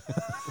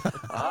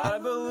 I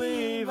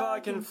believe I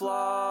can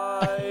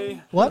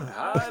fly. What?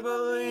 I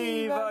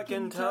believe I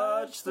can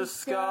touch the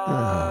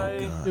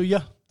sky. Do ya?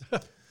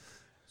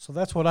 So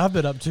that's what I've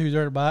been up to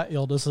during my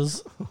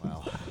illnesses.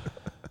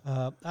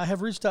 Wow. I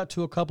have reached out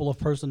to a couple of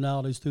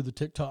personalities through the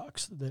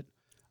TikToks that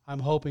I'm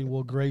hoping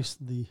will grace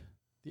the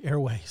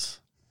airways.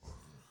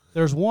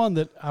 There's one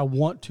that I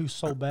want to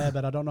so bad,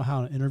 but I don't know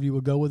how an interview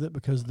would go with it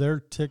because their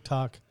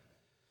TikTok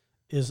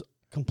is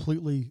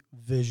completely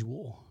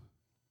visual.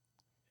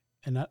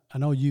 And I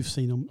know you've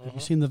seen them. Have you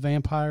seen the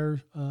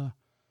vampire?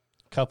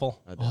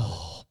 Couple. I doubt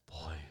Oh,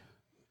 boy.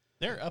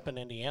 They're up in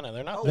Indiana.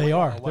 They're not. They very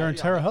are. far They're away. in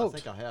Terre I Haute.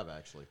 think I have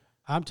actually.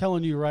 I'm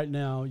telling you right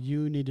now,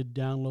 you need to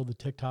download the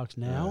TikToks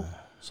now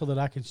so that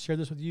I can share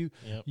this with you.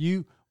 Yep.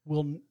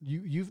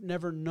 You've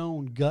never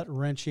known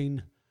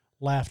gut-wrenching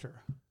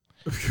laughter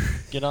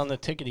Get on the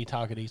tickety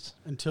tocketies.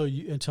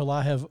 until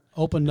I have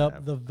opened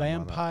up the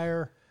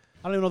vampire.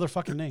 I don't even know their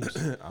fucking names.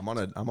 I'm on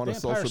a Vampire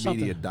social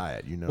media something.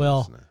 diet. You know.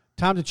 Well, this now.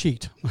 time to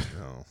cheat.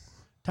 Oh,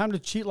 Time to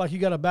cheat like you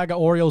got a bag of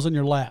Oreos in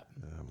your lap.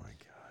 oh my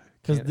god.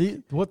 Because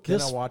Can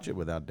this I watch it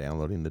without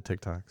downloading the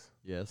TikToks?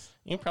 Yes.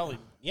 You can probably.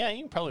 Yeah,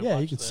 you can probably. yeah,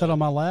 watch you can the, sit on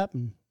my lap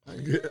and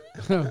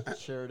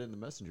Share it in the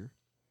messenger.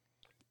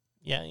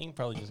 Yeah, you can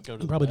probably just go to. you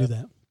can probably do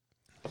web.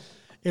 that.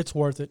 It's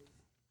worth it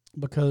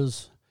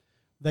because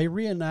they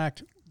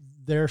reenact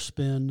their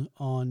spin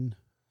on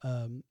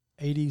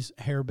 80s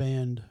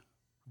hairband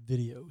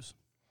videos.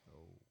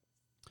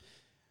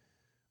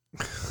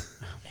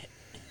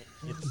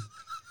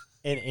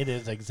 It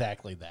is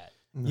exactly that.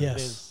 It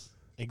Yes. is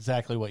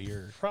exactly what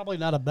you're. Probably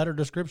not a better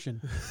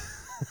description.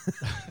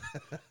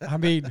 I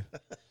mean,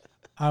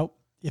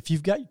 if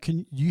you've got,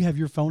 can you have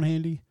your phone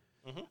handy?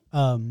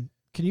 Mm-hmm.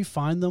 Can you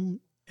find them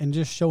and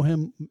just show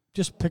him?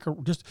 Just pick a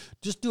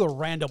just do a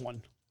random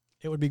one.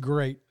 It would be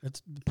great.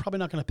 It's probably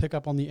not going to pick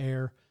up on the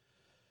air,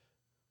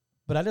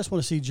 but I just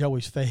want to see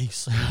Joey's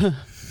face.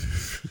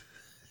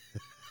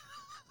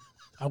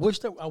 I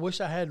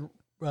wish I had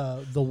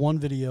the one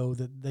video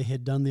that they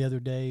had done the other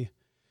day,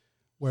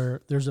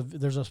 where there's a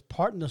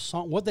part in the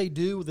song. What they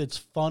do that's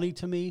funny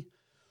to me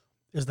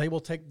is they will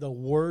take the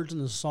words in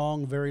the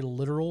song very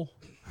literal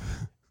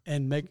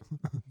and make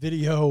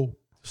video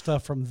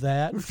stuff from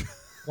that.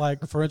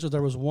 Like, for instance,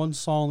 there was one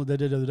song that they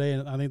did the other day,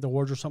 and I think the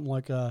words were something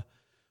like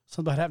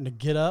something about having to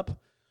get up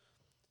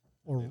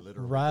or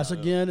rise got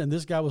up. again, and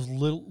this guy was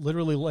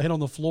literally laying on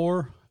the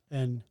floor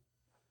and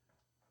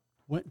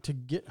went to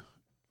get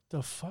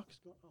the fuck is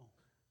going on?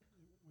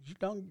 Was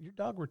your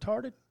dog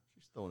retarded?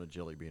 She's throwing a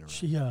jelly bean around.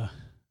 She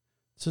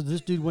so this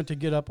dude went to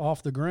get up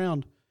off the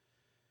ground,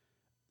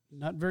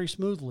 not very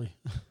smoothly.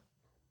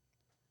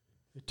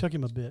 It took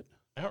him a bit.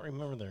 I don't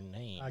remember their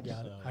name. I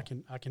got it.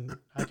 so-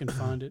 I can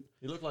find it.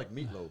 He looked like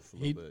Meatloaf a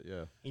He- little bit,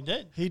 yeah. He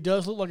did. He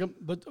does look like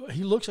but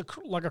he looks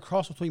like a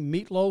cross between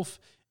Meatloaf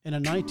and a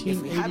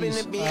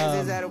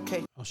 1980s.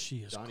 Okay? Oh, she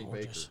is Donnie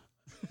gorgeous.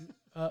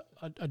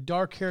 A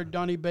dark-haired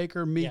Donnie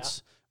Baker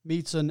meets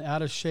an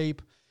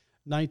out-of-shape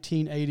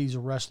 1980s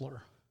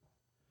wrestler.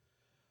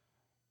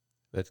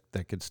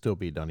 That could still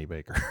be Donnie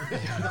Baker.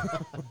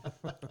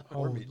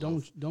 Oh,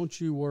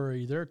 don't you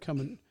worry. They're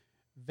coming.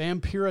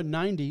 Vampira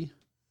 90.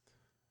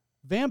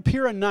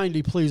 Vampira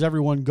 90, please,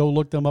 everyone, go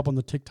look them up on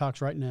the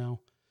TikToks right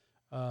now.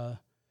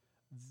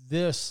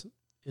 This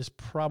is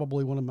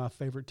probably one of my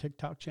favorite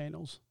TikTok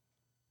channels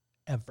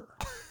ever.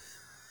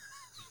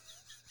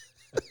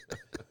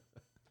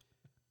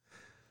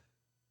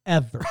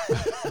 Ever.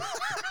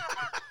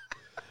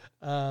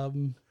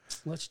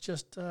 Let's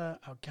just, oh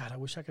God, I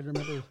wish I could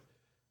remember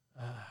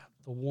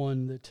the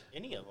one that,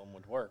 Any of them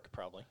would work,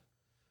 probably.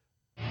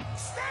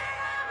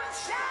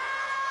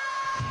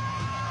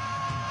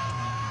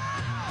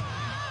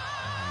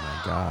 Oh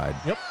my God.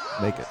 Yep.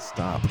 Make it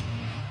stop.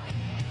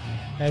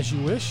 As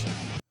you wish.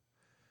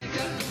 And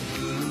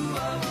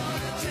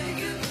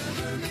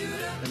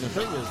the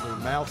thing is, their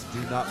mouths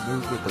do not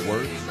move with the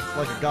words. It's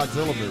like a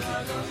Godzilla movie.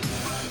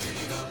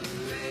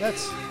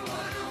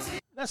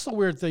 That's the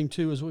weird thing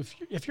too. Is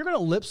if you're going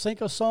to lip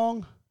sync a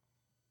song,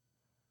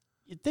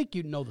 you'd think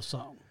you'd know the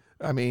song.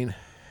 I mean,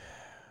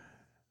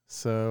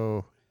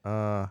 so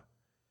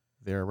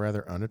they're a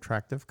rather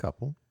unattractive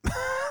couple.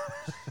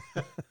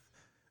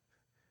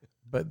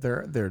 But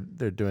they're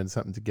doing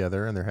something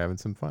together and they're having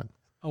some fun.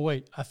 Oh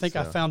wait, I think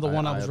I So found the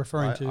one I was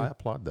referring to. I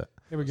applaud that.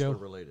 Here we Still go.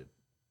 related.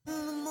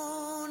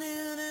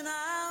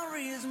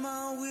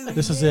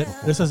 This is it.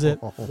 This is it.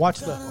 Watch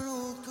the.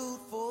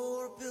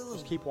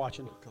 Just keep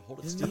watching.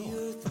 Hold it still.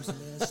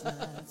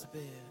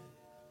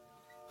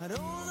 I don't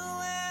know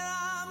where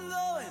I'm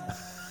going.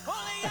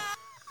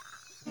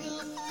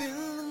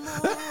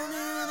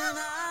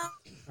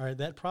 All right,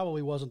 that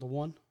probably wasn't the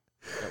one.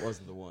 That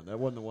wasn't the one. That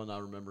wasn't the one I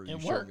remember you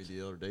It showed me worked.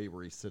 the other day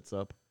where he sits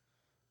up.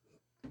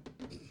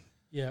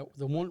 Yeah,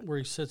 the one where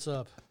he sits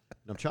up.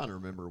 And I'm trying to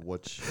remember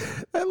which.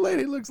 That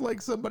lady looks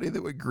like somebody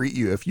that would greet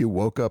you if you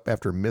woke up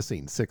after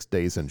missing 6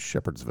 days in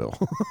Shepherdsville.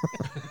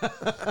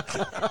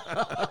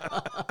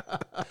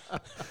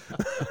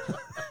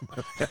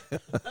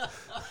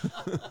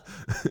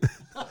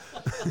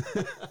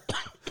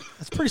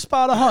 That's pretty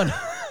spot on.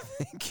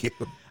 Thank you.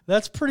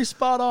 That's pretty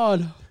spot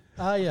on.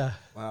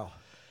 Wow.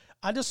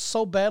 I just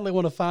so badly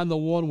want to find the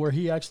one where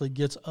he actually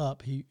gets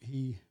up.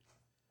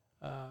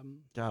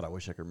 God, I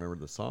wish I could remember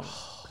the song.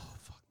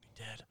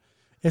 Dead.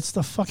 It's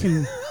the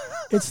fucking.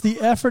 It's the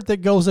effort that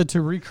goes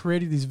into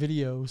recreating these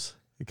videos.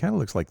 It kind of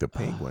looks like the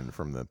penguin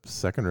from the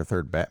second or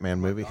third Batman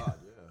movie.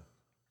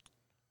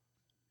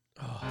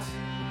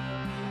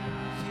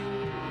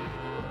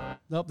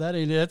 Nope, that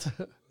ain't it.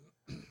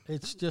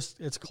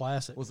 It's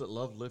classic. Was it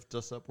Love Lift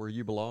Us Up Where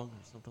You Belong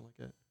or something like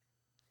that?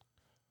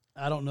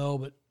 I don't know,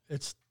 but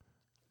it's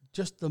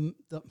just the.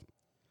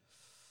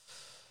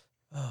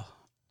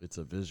 It's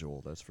a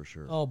visual, that's for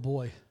sure. Oh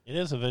boy. It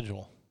is a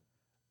visual.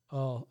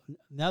 Oh,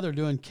 now they're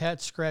doing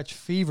cat scratch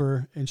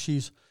fever, and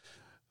she's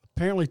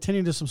apparently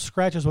tending to some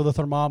scratches with a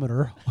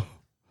thermometer.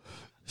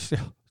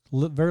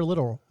 Very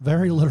literal.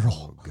 Very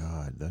literal. Oh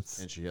God, that's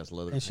And she has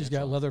leather. And she's pants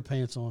got on. leather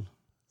pants on.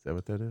 is that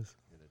what that is?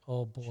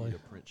 Oh boy. Cheetah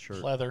print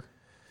shirt. Leather.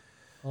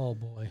 Oh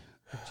boy.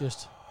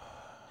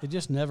 It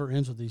just never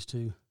ends with these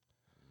two.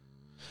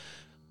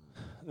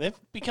 They've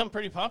become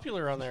pretty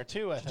popular on there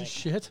too, I think.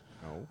 Shit.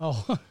 No.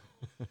 Oh,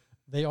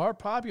 they are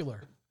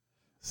popular.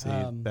 See,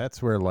 Um,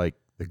 that's where like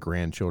the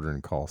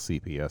grandchildren call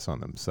CPS on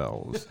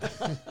themselves.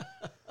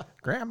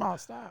 Grandma,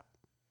 stop.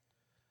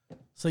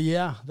 So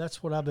yeah,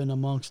 that's what I've been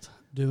amongst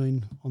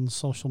doing on the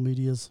social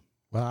medias.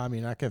 Well, I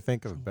mean, I can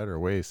think of better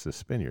ways to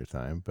spend your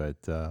time, but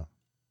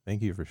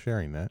thank you for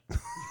sharing that.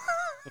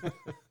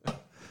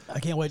 I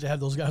can't wait to have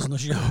those guys on the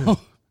show.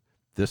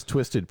 This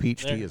twisted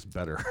peach There. tea is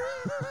better.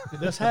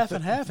 This half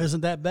and half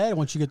isn't that bad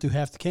once you get through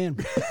half the can.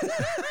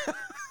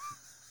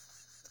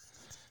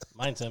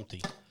 Mine's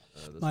empty.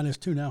 Mine is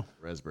two now.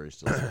 Raspberry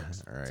still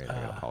sucks. All right, I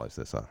gotta polish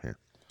this off here.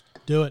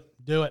 Do it.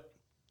 Do it.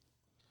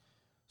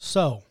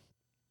 So,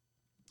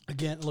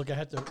 again, look, I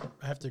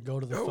have to go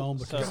to the phone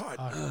because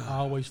I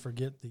always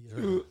forget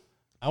the.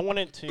 I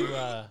wanted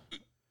to.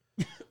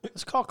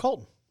 Let's call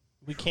Colton.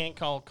 We can't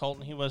call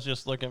Colton. He was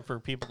just looking for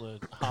people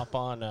to hop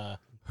on.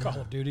 Call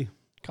of Duty.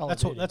 Call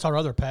That's of what, Duty. that's our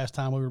other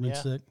pastime. We were been Yeah.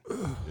 sick.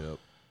 Yep.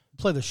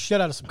 Play the shit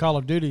out of some Call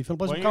of Duty. If you want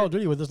to play Well, some Call you're- of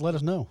Duty with us, let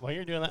us know. While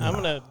you're doing that, I'm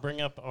going to bring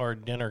up our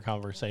dinner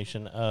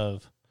conversation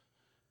of.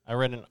 I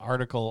read an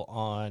article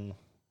on,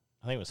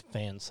 I think it was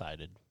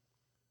Fansided,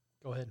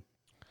 Go ahead.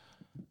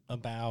 The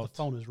about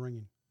phone is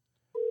ringing.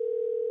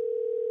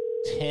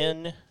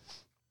 10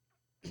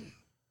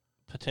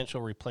 potential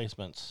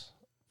replacements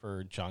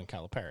for John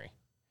Calipari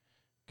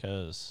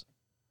because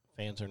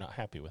fans are not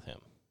happy with him.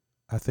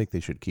 I think they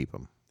should keep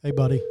them. Hey,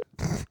 buddy.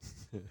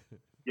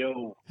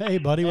 Yo, Hey,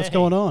 buddy. What's Hey.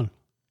 going on?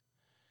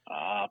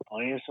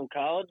 playing some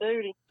Call of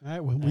Duty. All right.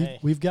 Well, Hey.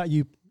 we've got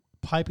you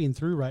piping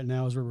through right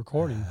now as we're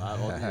recording. I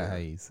don't hear.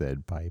 He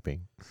said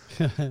piping.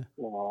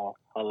 Oh,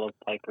 I love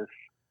Pipers.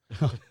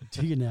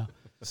 Do you now?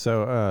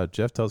 So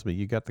Jeff tells me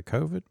you got the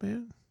COVID,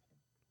 man.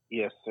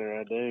 Yes, sir,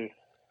 I do.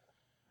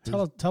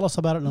 Tell us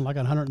about it in like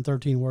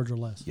 113 words or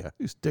less. Yeah,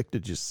 whose dick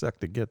did you suck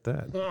to get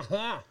that?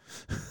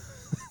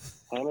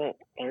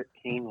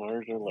 113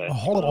 words or less.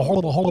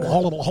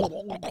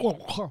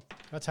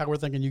 That's how we're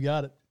thinking you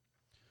got it.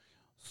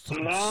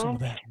 Some No. of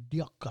that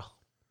yucca.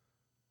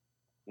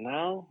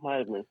 No, might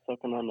have been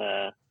sucking on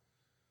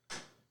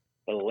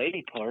the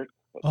lady part.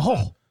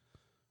 Oh.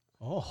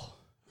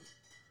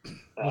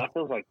 That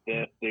feels like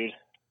death, dude.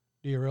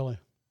 Do you really?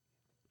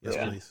 Yes,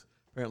 Yeah. please.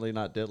 Apparently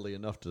not deadly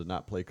enough to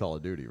not play Call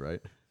of Duty, right?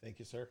 Thank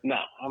you, sir. No,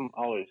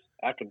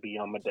 I could be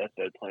on my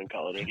deathbed playing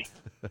Call of Duty.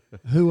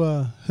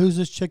 Who's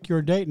this chick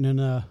you're dating?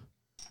 And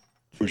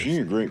Was she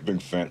a great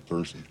big fat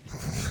person?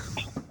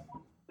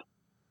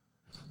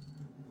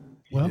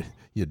 well,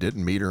 You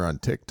didn't meet her on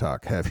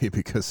TikTok, have you?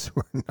 Because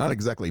we're not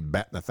exactly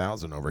batting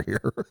 1,000 over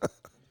here.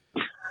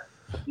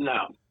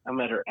 No, I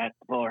met her at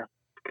the bar.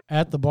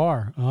 At the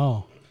bar.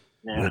 Oh.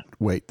 Yeah.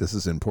 Wait, this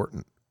is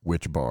important.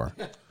 Which bar?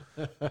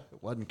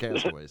 Wasn't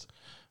Castaways.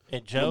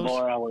 At The Joe's.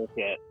 bar I work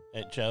at.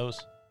 At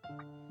Joe's.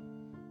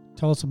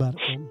 Tell us about it,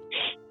 Colton.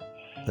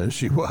 There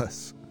she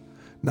was,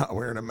 not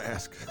wearing a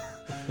mask.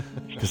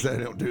 Because they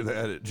don't do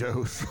that at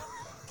Joe's.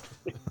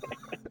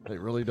 They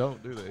really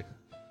don't, do they?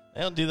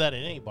 They don't do that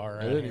at any bar.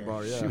 At around any here.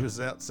 bar, yeah. She was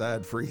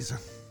outside freezing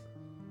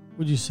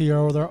Would you see her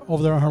over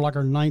there on her like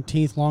her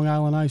 19th Long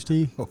Island iced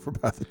tea? over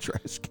by the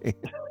trash can.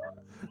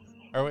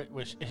 Or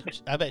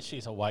I bet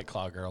she's a White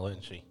Claw girl,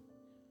 isn't she?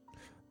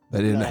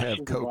 They didn't No, have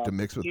she's Coke a to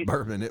mix with she's-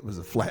 bourbon. It was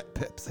a flat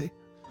Pepsi.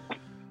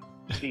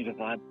 She's a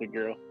vodka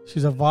girl.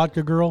 She's a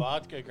vodka girl.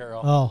 Vodka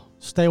girl. Oh,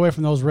 stay away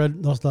from those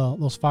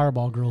those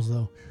Fireball girls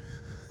though.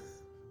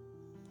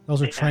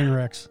 Those are train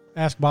wrecks.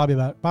 Ask Bobby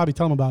about it. Bobby,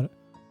 tell him about it.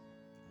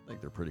 I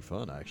think they're pretty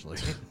fun, actually.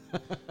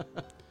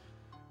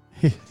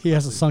 He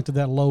hasn't sunk to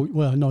that low.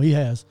 Well, no, he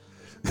has.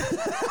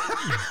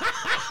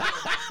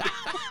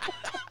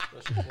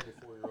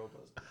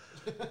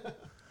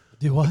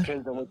 Do what?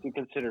 Depends on what you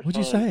consider What'd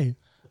you fun. say?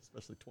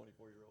 Especially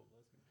 24-year-old.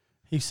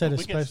 He said We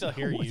can especially. still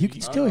hear you. He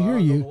can still I hear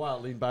don't know you. why I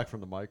lean back from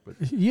the mic, but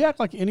You act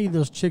like any of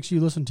those chicks you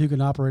listen to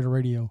can operate a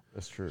radio.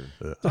 that's true.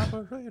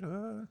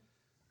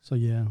 So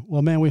yeah.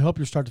 Well, man, we hope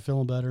you're starting to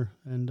feeling better,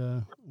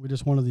 and we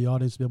just wanted the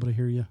audience to be able to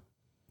hear you.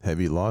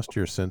 Have you lost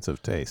your sense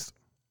of taste?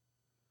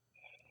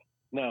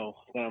 No,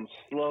 but I'm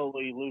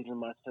slowly losing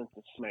my sense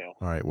of smell.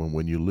 All right,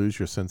 when you lose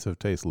your sense of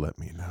taste, let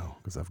me know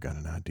because I've got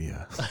an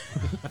idea.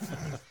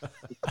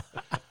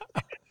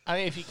 I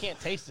mean, if you can't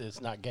taste it,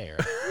 it's not gay, right?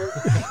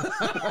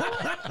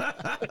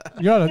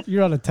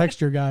 You're not a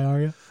texture guy, are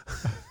you?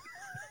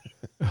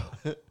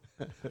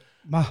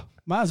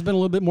 Mine's been a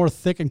little bit more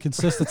thick and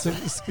consistent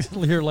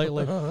here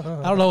lately.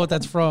 I don't know what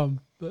that's from,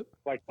 but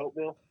Like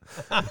oatmeal?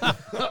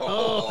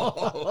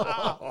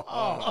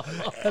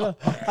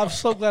 I'm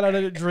so glad I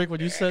didn't drink when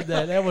you said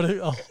that. That would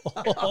That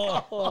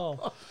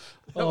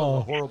was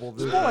a horrible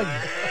video.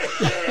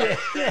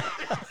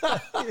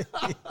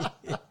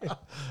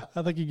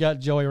 I think you got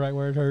Joey right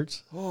where it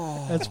hurts.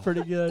 That's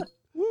pretty good.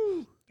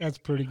 That's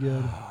pretty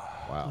good.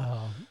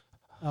 Wow.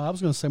 I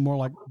was going to say more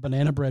like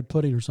banana bread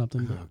pudding or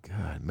something, but Oh,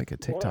 God. Make a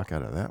TikTok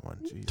out of that one.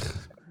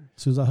 Jesus. as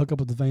soon as I hook up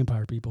with the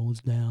vampire people,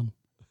 it's down.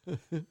 All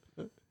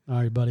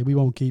right, buddy. We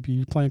won't keep you.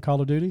 You playing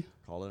Call of Duty?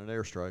 Call it an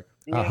airstrike.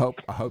 I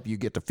hope you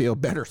get to feel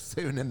better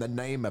soon in the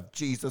name of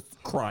Jesus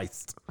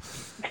Christ.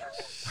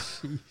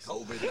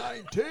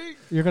 COVID-19.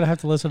 You're going to have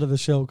to listen to the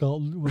show,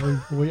 Colton.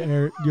 When we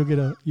air it,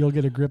 you'll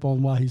get a grip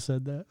on why he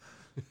said that.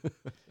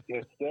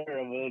 Yes, sir,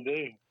 I will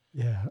do.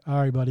 Yeah. All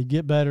right, buddy.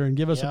 Get better and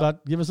give us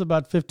Yep.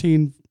 about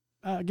 15.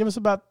 Give us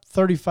about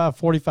 35,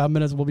 45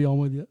 minutes. We'll be on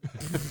with you.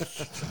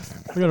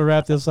 We're going to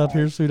wrap this up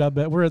here soon, I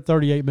bet. We're at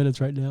 38 minutes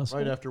right now. So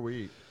Right after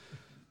we eat.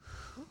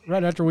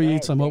 right after we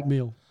eat some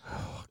oatmeal.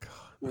 Oh, God.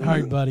 All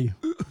right, buddy.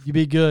 You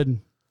be good.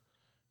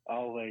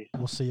 Always.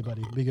 We'll see you,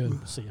 buddy. Be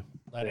good. See you.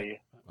 Later. See ya.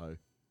 Bye.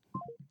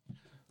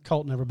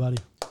 Colton, everybody.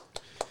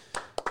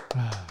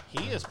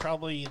 He is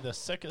probably the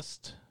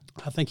sickest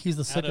I think he's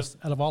the sickest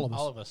out of all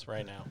of us.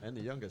 right now. And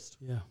the youngest.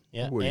 Yeah.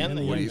 Yeah, What do you- and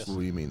the what do you- youngest. what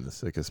do you mean the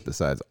sickest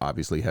besides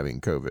obviously having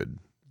COVID?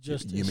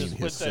 Just You mean Just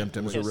his with the-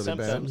 symptoms are his really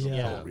symptoms, bad?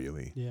 yeah. Oh,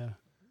 really? yeah.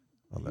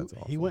 Oh, that's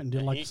awful. He went and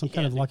did Yeah, like he- some he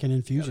kind had of to- like an Got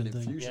infusion an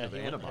thing. infusion Yeah, of he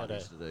went and had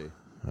antibodies today.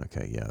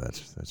 Okay, yeah,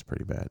 that's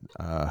pretty bad.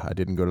 I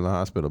didn't go to the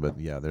hospital, but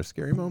yeah, there's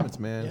scary moments,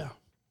 man. Yeah.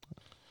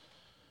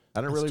 I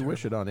don't really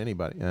wish it on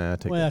anybody.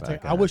 Take Well, that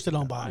back. I wished it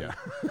on Bobby.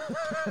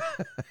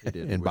 He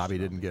did. And Wish Bobby it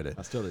on didn't me. get it.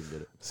 I still didn't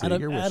get it. See, Out of,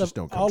 your out wishes of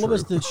don't come all true. of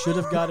us that should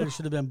have got it, it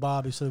should have been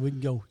Bobby, so that we can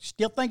go.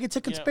 Still think it's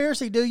a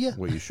conspiracy, do you?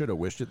 Well, you should have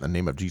wished it in the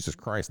name of Jesus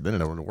Christ. Then it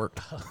would have worked.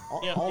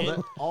 Yeah,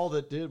 All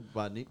that did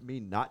by me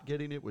not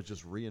getting it was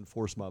just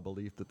reinforce my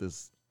belief that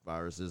this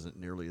virus isn't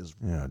nearly as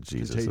Yeah,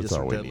 Jesus, contagious that's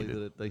all or we deadly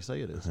needed. that they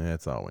say it is.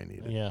 That's all we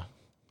needed. yeah,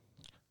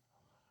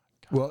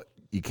 Well,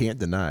 you can't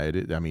deny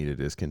it. I mean, it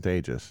is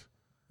contagious.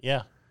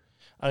 yeah.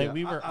 I mean, Yeah,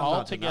 we were I'm all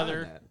not denying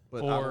together that,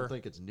 but I for. don't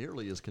think it's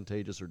nearly as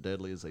contagious or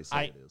deadly as they say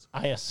I it is.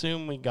 I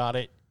assume we got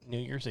it New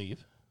Year's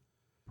Eve,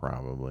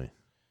 Probably.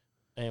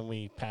 and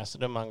we passed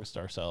it amongst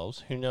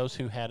ourselves. Who knows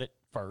who had it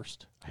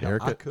first? I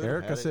Erica, could have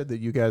Erica had it. said that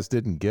you guys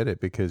didn't get it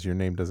because your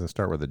name doesn't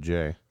start with a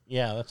J.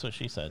 Yeah, that's what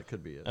she said. That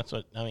could be it. That's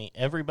what I mean.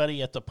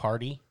 Everybody at the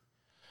party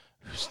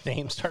whose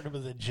name started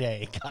with a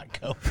J got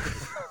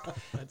COVID.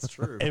 That's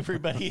true.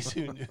 Everybody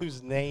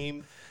whose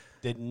name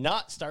did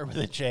not start with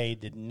a J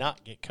did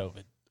not get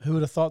COVID. Who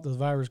would have thought the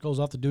virus goes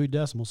off the Dewey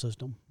Decimal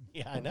System?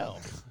 Yeah, I know.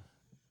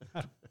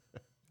 I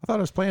thought I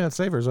was playing it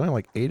safe. There's only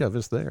like 8 of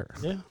us there.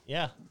 Yeah.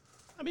 Yeah,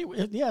 I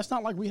mean, yeah, it's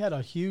not like we had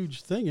a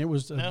huge thing. It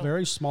was a No.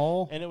 very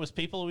small. and it was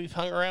people we've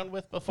hung around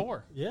with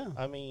before. Yeah.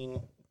 I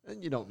mean,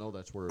 And you don't know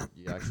that's where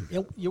you actually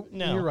got it.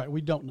 No. You're right. We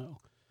don't know.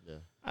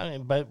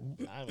 but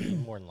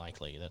more than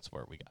likely that's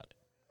where we got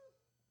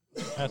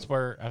it. That's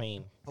where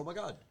Oh my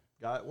God.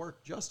 Guy at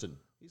work, Justin.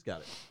 He's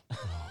got it.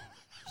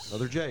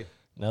 Another J.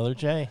 another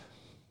J.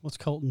 What's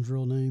Colton's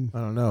real name? I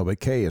don't know, but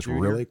K is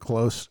really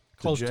close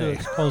Close to to J.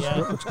 its close,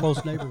 its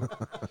close neighbor.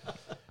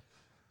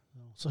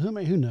 So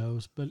who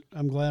knows? But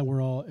I'm glad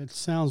we're all. It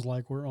sounds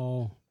like we're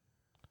all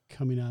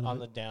coming out of on it.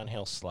 the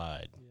downhill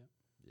slide.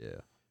 Yeah.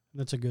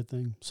 That's a good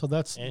thing. So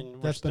that's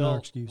And that's been our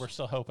excuse. we're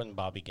still hoping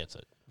Bobby gets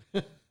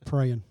it.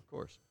 Praying, Of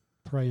course.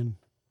 praying.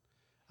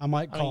 I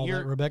might I mean, call that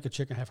you're- Rebecca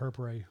chick and have her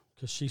pray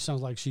because she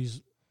sounds like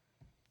she's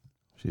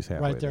She's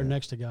halfway right there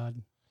next to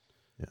God.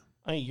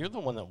 I mean, you're the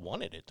one that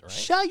wanted it, right?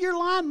 Shut your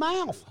lying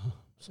mouth.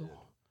 So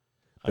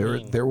I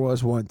mean, There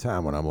was one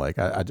time when I'm like,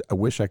 I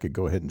wish I could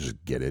go ahead and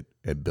just get it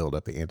and build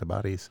up the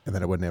antibodies, and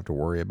then I wouldn't have to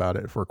worry about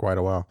it for quite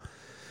a while.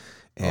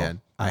 And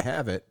I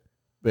have it,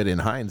 but in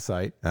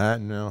hindsight,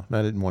 no,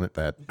 I didn't want it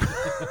that.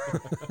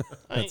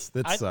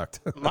 That sucked.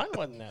 Mine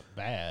wasn't that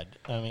bad.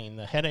 I mean,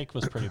 the headache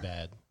was pretty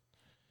bad.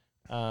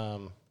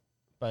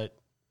 But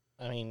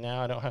I mean,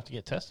 now I don't have to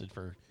get tested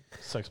for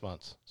 6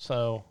 months,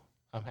 so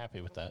I'm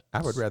happy with that.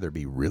 I would rather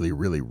be really,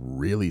 really,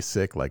 really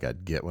sick, like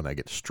I'd get when I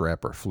get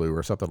strep or flu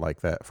or something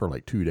like that, for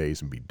like 2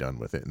 days and be done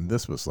with it. And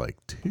this was like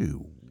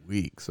 2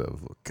 weeks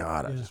of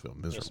God. I just feel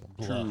miserable.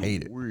 blah. I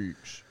hate it.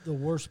 Weeks. the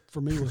worst for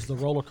me was the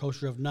roller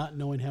coaster of not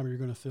knowing how you're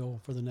going to feel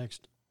for the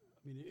next.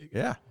 I mean,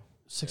 Yeah,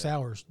 6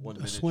 hours. One a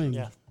minute swing.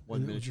 Yeah.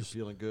 One And it minute was you're just-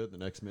 feeling good, the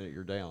next minute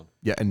you're down.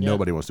 yeah, and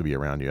nobody wants to be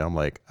around you. I'm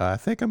like, I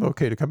think I'm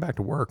okay to come back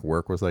to work.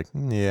 Work was like,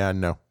 yeah,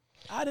 no.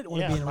 I didn't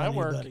want to Yeah, be my around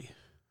work- anybody.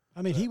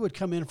 I mean, he would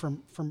come in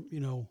from from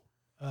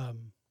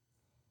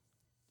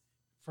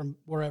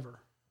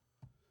wherever.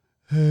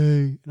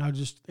 Hey, and I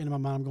just in my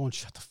mind I'm going,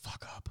 shut the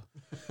fuck up.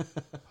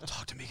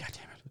 Talk to me,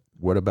 goddammit.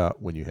 What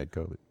about when you had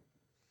COVID?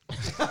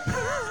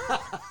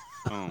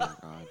 Oh my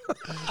god.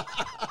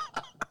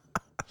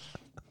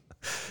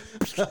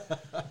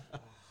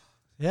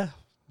 Yeah,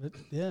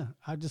 yeah.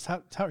 I just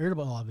how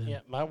irritable I've been. Yeah,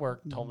 my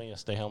work told me to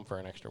stay home for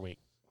an extra week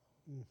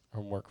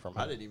or work from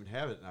I home. didn't even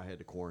have it, and I had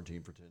to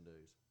quarantine for 10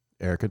 days.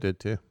 Erica did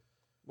too.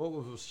 What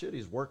was shitty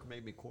is work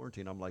made me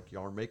quarantine. I'm like,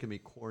 y'all are making me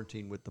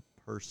quarantine with the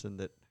person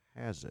that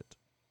has it.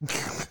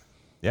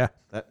 Yeah.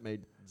 That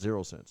made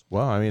zero sense.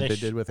 Well, I mean, They they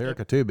sh- did with it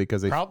Erica too,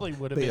 because they Probably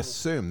would have they been.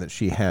 assume that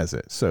she has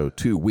it. So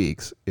 2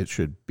 weeks, it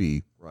should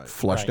be Right.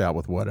 flushed Right. out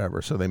with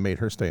whatever. So they made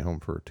her stay home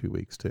for 2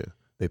 weeks too.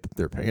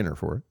 They're paying her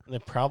for it. They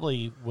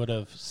probably would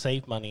have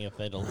saved money if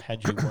they'd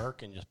had you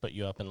work and just put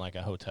you up in like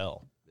a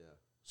hotel.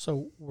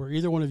 So were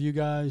either one of you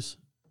guys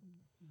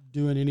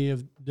doing any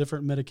of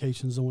different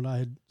medications than what I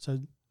had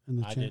said in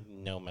the I chat? did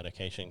no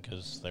medication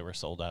because they were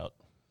sold out.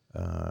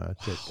 I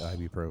took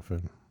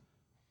ibuprofen.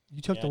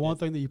 You took Yeah, the I one did.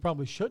 thing that you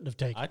probably shouldn't have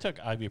taken. I took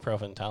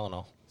ibuprofen and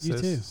Tylenol. You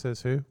too.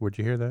 Says who? Would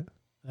you hear that?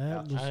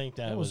 That was, I think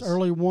that was was-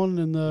 early one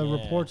in the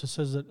Yeah. reports. It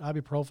says that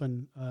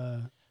ibuprofen Yeah,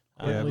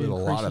 greatly but a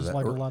lot of increases that,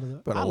 like a lot of the.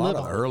 but I a lot live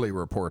of the on it. early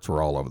reports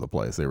were all over the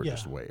place. They were Yeah.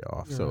 just way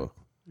off. You're So right.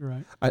 You're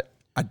right.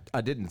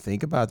 I didn't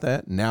think about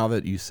that. Now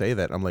that you say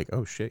that, I'm like,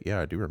 oh shit, yeah,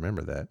 I do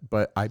remember that.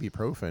 But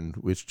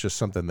ibuprofen was just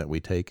something that we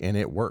take, and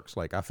it works.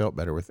 Like I felt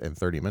better within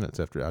 30 minutes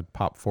after I'd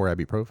pop 4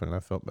 ibuprofen, and I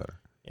felt better.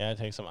 Yeah, I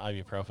take some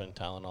ibuprofen,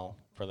 Tylenol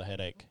for the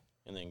headache,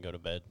 and then go to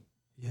bed.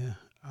 Yeah,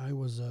 I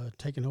was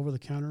taking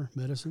over-the-counter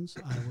medicines.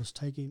 I was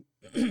taking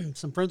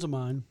some friends of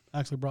mine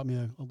actually brought me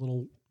a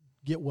little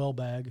get-well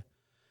bag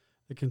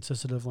that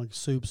consisted of like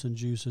soups and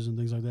juices and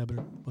things like that,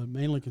 but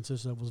mainly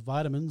consisted of was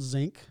vitamins,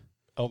 zinc.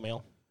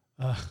 Oatmeal.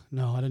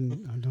 No, I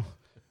didn't. I don't.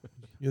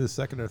 You're the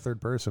second or third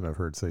person I've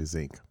heard say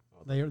zinc.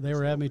 They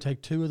were having me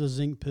take 2 of the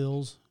zinc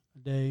pills a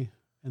day,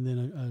 and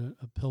then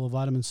a pill of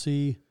vitamin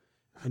C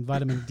and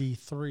vitamin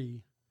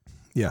D3.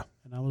 Yeah.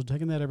 And I was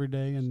taking that every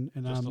day, and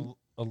Just I'm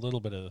a little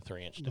bit of the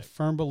 3-inch a stick.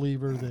 firm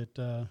believer that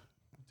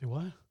do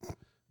what?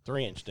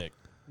 3-inch stick.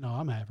 No,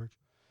 I'm average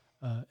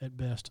at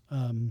best.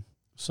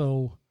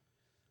 So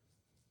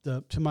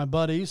to my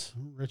buddies,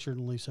 Richard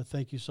and Lisa,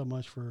 thank you so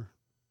much for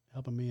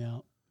helping me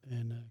out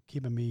and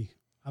keeping me.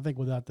 I think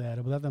without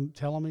them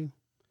telling me,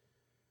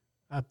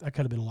 I could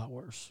have been a lot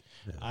worse.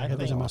 I had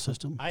those in think my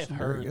system. I have So-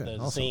 heard good. the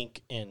Awesome.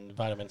 zinc and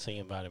vitamin C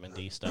and vitamin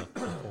D stuff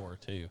before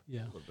too,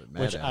 Yeah. A little bit mad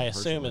which at I him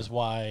assume personally. is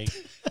why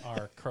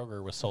our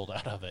Kroger was sold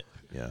out of it.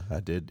 Yeah, I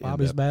did.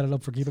 Bobby's end up, mad at them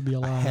for keeping me I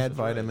alive. had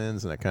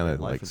vitamins, and I kind of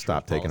Life like insurance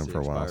stopped taking them policy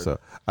for a while. expired.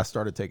 So I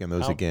started taking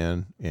those How-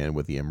 again, and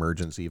with the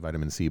emergency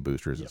vitamin C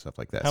boosters and stuff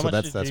like that. How So much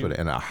that's did you- what.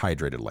 And I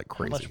hydrated like How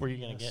crazy. much were you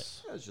going to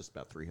get? Yeah, it's just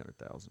about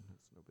 300,000.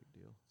 It's no big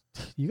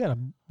deal.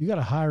 You got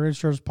a higher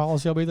insurance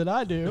policy on me than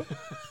I do.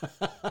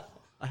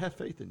 I have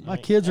faith in you. My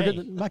kids are Hey.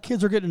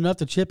 getting enough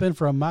to chip in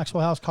for a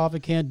Maxwell House coffee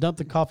can, dump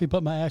the coffee,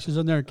 put my ashes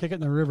in there, and kick it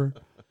in the river.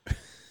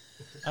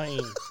 I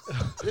mean,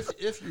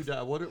 If you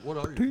die, what are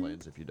your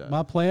plans if you die?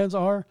 My plans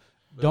are: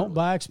 don't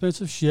buy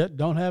expensive shit,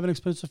 don't have an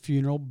expensive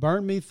funeral,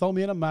 burn me, throw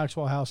me in a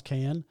Maxwell House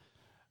can,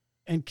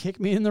 and kick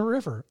me in the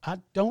river. I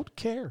don't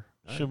care.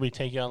 should we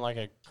take you on like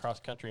a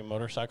cross-country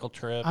motorcycle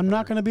trip? I'm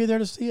not going to be there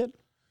to see it.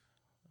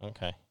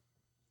 Okay.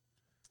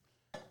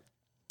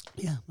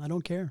 Yeah, I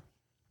don't care.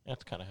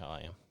 That's kind of how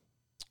I am.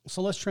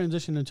 So let's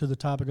transition into the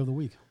topic of the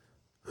week.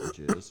 Which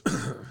is We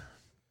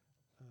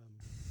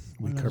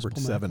Why don't I just covered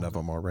pull my 7 phone of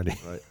them already.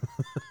 right.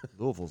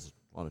 Louisville's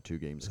on a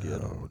 2-game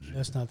skid.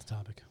 That's not the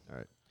topic. All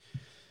right.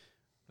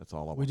 That's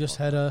all I want. We just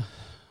had a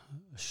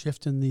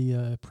shift in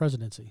the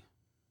presidency.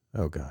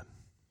 Oh God.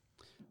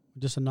 We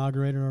just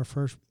inaugurated our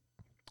first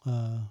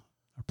our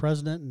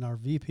president and our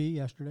VP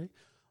yesterday.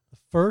 The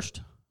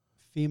first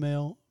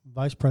female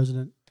vice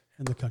president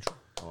in the country.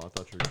 Oh, I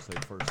thought you were going to say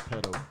first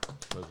pedo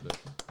president.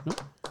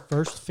 Nope.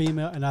 First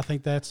female, and I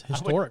think that's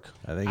historic.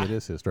 I think it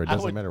is history. It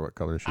doesn't matter what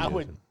color she I is.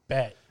 would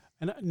bet.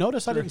 And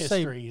notice I Her didn't say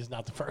history is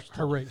not the first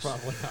her one. race.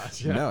 Probably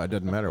not. No, it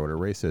doesn't matter what her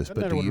race is.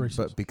 Doesn't matter what her race is.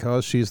 But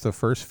because she's the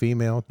first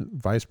female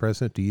vice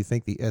president, do you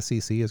think the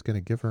SEC is going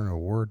to give her an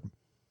award?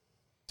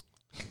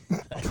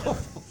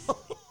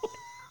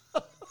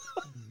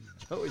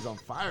 Joey's on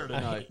fire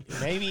tonight.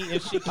 Maybe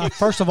if she kicks,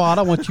 First of all, I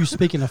don't want you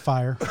speaking of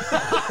fire.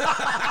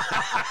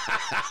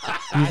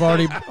 You've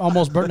already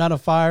almost burnt out a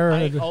fire.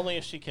 only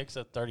if she kicks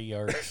a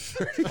 30-yard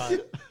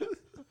punt.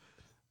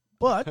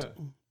 But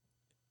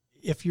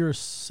if you're a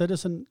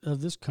citizen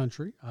of this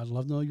country, I'd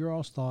love to know your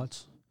all's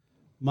thoughts.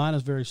 Mine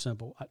is very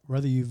simple.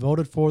 Whether you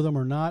voted for them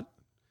or not,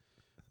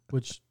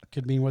 which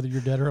could mean whether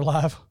you're dead or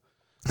alive,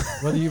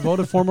 whether you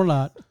voted for them or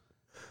not,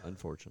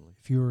 Unfortunately.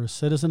 if you are a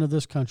citizen of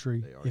this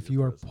country, They are if your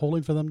you are president.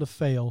 polling for them to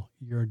fail,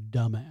 you're a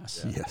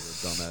dumbass. Yeah,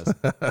 Yes.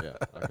 you're a dumbass.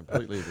 Yeah, I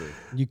completely agree.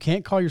 You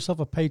can't call yourself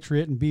a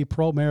patriot and be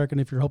pro-American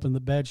if you're hoping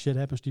that bad shit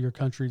happens to your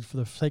country for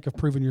the sake of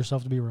proving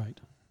yourself to be right.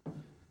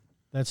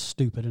 That's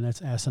stupid and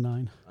that's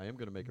asinine. I am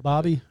going to make a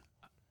Bobby,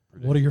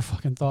 what are your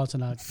fucking thoughts?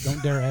 And I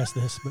don't dare ask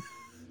this, but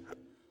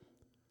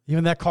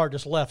even that car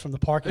just left from the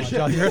parking lot.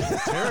 Y'all hear it?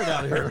 Tear it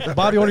out of here.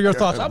 Bobby, what are your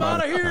thoughts? I'm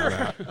out of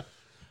here.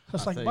 I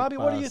was I like, think Bobby,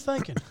 what are by- you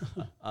thinking?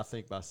 I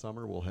think by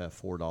summer we'll have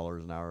 $4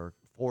 an hour,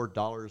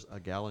 $4 a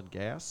gallon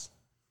gas.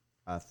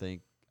 I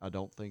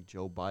don't think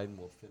Joe Biden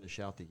will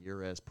finish out the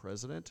year as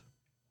president.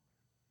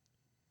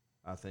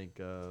 I think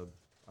the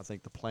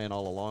plan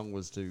all along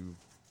was to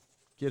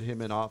get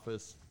him in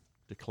office,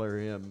 declare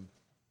him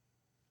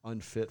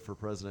unfit for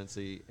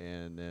presidency,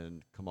 and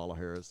then Kamala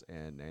Harris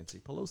and Nancy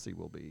Pelosi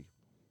will be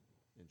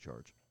in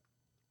charge.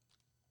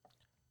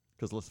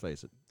 Because let's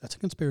face it, That's a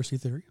conspiracy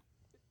theory.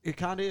 it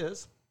kind of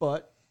is,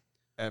 but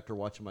after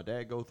watching my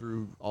dad go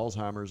through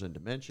Alzheimer's and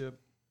dementia,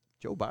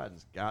 Joe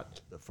Biden's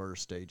got the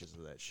first stages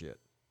of that shit.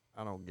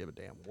 I don't give a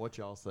damn what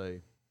y'all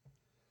say.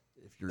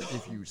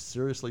 If you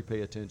seriously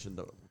pay attention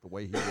to the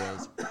way he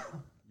was,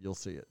 you'll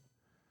see it.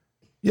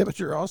 Yeah, but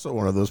you're also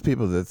one of those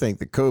people that think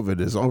that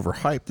COVID is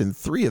overhyped, and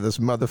 3 of this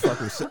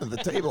motherfuckers sitting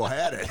at the table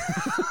had it.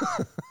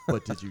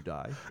 But did you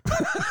die?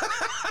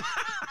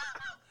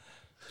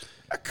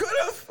 I could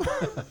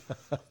have.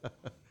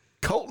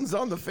 Colton's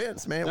on the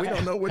fence, man. We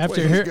don't know which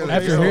After way he's going to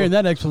after go. hearing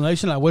that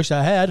explanation, I wish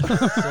I had.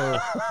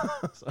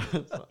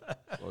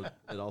 So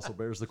it also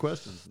bears the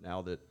question,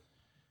 now that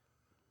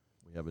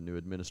we have a new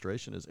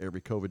administration, is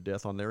every COVID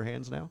death on their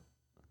hands now,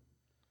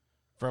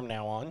 From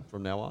now on,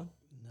 from now on?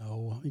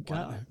 No,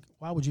 not?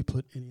 why would you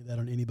put any of that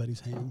on anybody's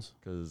hands?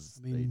 Because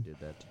I mean- they did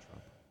that to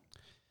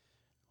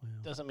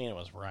Trump. doesn't mean it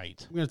was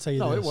right. I'm going to tell you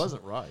No, this. it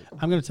wasn't right.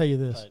 I'm going to tell you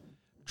this. But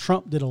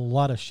Trump did a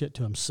lot of shit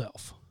to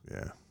himself.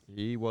 Yeah.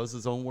 He was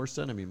his own worst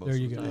enemy most There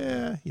of you the go. time.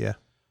 Yeah, yeah.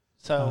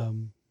 so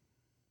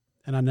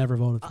And I never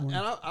voted for And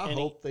him. I And he-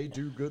 hope they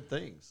do good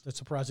things. Does that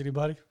surprise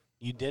anybody?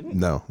 you didn't?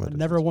 No. I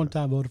never one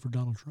time voted for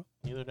Donald Trump.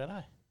 Neither did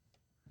I.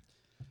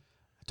 I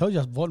told you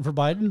I was voting for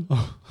Biden,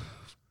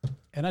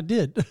 and I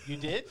did. You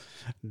did?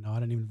 No, I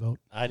didn't even vote.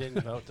 I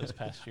didn't vote this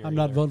past year. I'm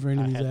not either. voting for any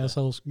of I these had to-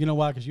 assholes. You know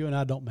why? Because you and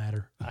I don't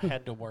matter. I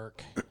had to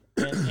work.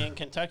 In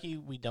Kentucky,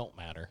 we don't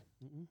matter.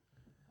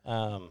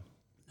 No,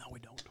 we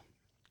don't.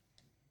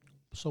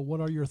 So, what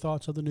are your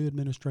thoughts of the new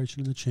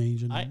administration and the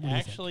change? And I what do you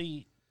think?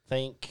 actually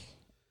think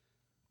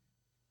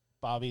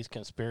Bobby's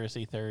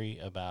conspiracy theory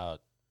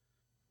about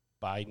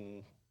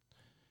Biden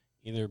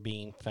either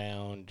being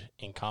found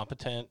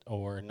incompetent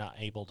or not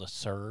able to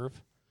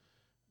serve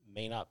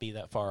may not be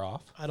that far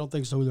off. I don't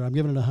think so either. I'm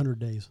giving it 100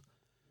 days.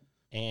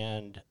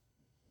 And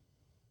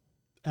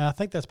And I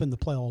think that's been the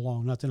play all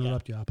along. Not to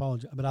interrupt you, I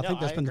apologize, but I No, think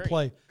that's I been the agree.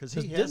 play. Because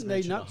he Because has didn't they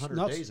mentioned not- 100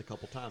 not- days a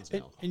couple times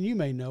And, now. and you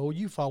may know,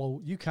 you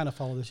kind of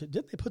follow this shit.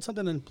 Didn't they put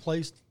something in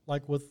place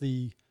like with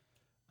the,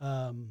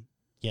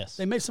 yes,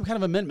 they made some kind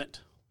of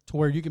amendment to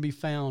where you can be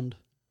found.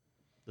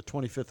 The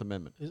 25th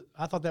Amendment.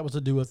 I thought that was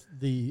to do with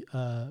the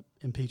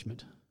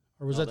impeachment,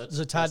 or was No, that that's- is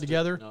it tied that's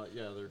together? No,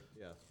 yeah, they're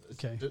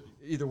It's Okay.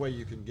 Either way,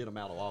 you can get them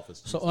out of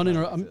office. So It's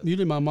not I'm fit.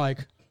 muting my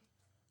mic.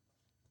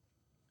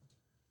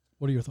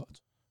 What are your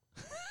thoughts?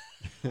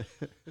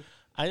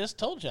 I just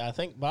told you. I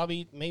think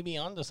Bobby may be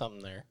onto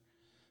something there.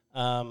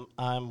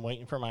 I'm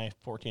waiting for my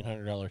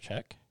 $1,400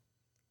 check.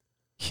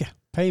 Yeah,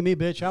 pay me,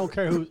 bitch. I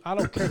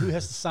don't care who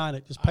has to sign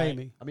it. Just pay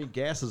me. I mean,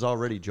 gas has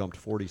already jumped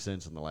 40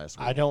 cents in the last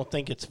week. I don't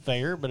think it's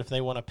fair, but if they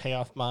want to pay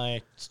off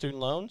my student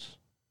loans,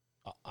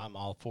 I'm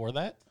all for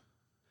that.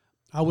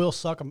 I will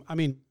suck them. I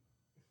mean,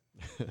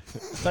 I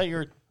thought you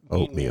were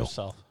muting Oatmeal.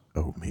 yourself.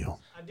 Oatmeal.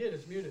 I did.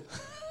 It's muted.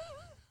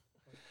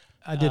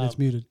 It's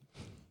muted.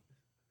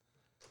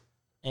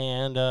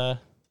 And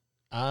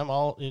I'm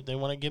all. If they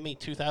want to give me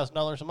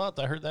 $2,000 a month,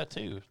 I heard that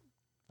too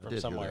I from did hear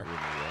somewhere. that rumor,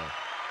 yeah.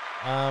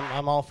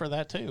 I'm all for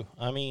that too.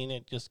 I mean,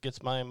 it just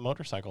gets my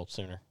motorcycle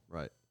sooner.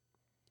 Right.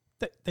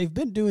 They've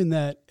been doing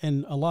that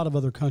in a lot of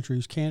other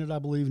countries, Canada, I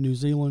believe, New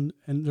Zealand,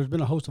 and there's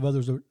been a host of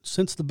others.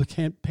 Since the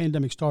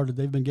pandemic started,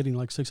 they've been getting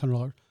like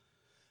 $600.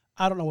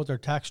 I don't know what their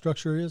tax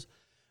structure is.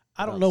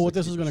 I don't About know what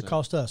this is going to 60%.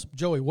 cost us.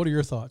 Joey, what are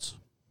your thoughts?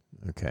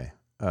 Okay.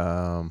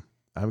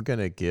 I'm going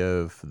to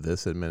give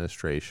this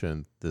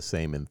administration the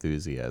same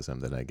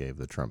enthusiasm that I gave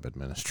the Trump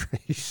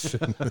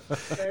administration.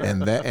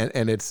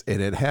 and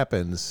it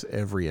happens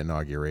every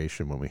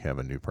inauguration when we have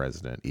a new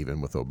president, even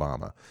with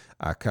Obama.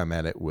 I come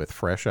at it with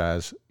fresh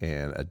eyes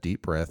and a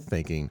deep breath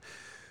thinking,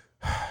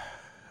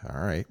 all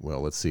right,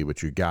 well, let's see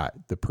what you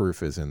got. The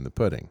proof is in the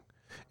pudding.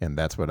 And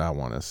that's what I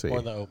want to see.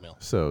 Or the oatmeal.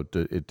 So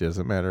it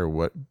doesn't matter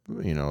what,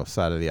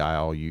 side of the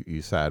aisle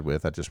you side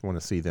with. I just want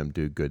to see them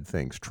do good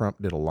things.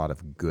 Trump did a lot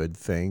of good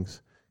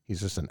things. He's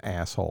just an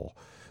asshole.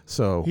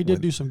 So He did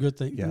do some good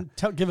things. Yeah.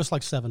 Give us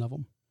like 7 of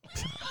them.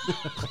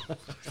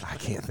 I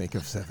can't think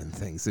of 7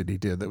 things that he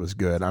did that was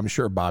good. I'm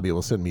sure Bobby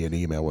will send me an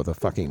email with a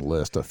fucking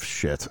list of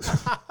shit.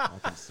 I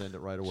can send it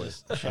right away.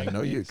 I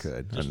know you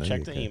could. I Just know check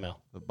you the could. email.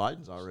 But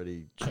Biden's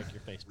already Check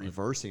your Facebook.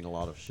 reversing a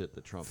lot of shit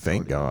that Trump.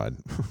 Thank God.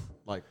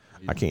 Like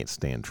I can't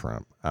stand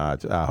Trump.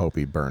 I hope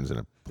he burns in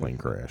a plane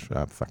crash.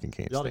 I fucking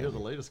can't You ought to stand hear the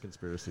him. latest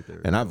conspiracy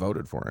theory. And I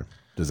voted for him.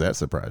 Does that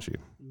surprise you?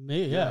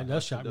 Me, yeah, it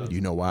does shock me. does.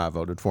 You know why I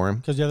voted for him?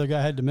 Because the other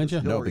guy had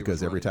dementia? No, Hillary because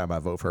was every running. time I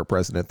vote for a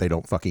president, they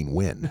don't fucking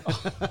win.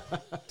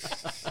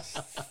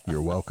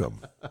 You're welcome,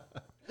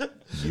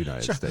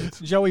 United States.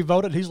 Joey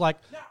voted. He's like,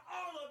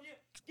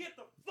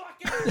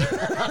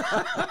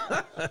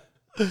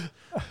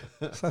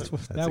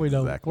 That's now we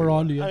know. exactly We're right.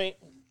 on to you. I mean,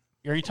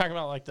 are you talking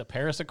about like the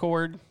Paris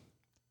Accord?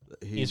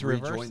 He's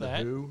reversed rejoined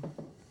that. the WHO,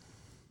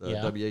 the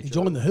Yeah. WHO. He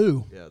joined the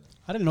Who. Yeah,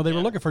 I didn't know they were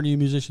Yeah. looking for a new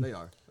musician. they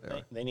are. They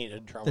are. They need a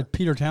drummer. Did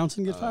Peter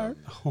Townsend get fired?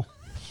 Oh,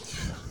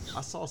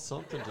 I saw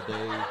something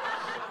today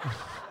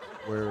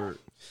where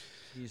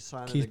he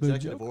signed Keith an Moon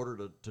executive joke?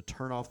 order to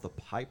turn off the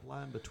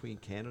pipeline between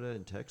Canada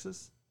and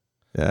Texas.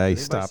 Yeah,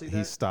 Anybody see he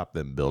that? stopped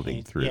them building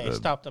He- through yeah, he the,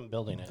 stopped them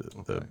building it.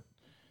 the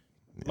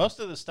Most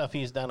of the stuff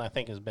he's done, I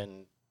think, has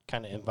been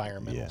kind of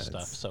environmental Yeah,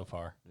 stuff it's- so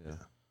far. Yeah.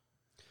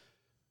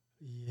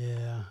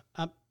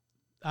 yeah.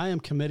 I am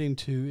committing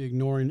to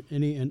ignoring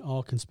any and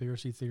all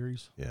conspiracy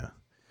theories. yeah.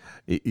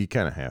 You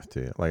kind of have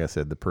to. Like I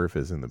said, the proof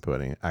is in the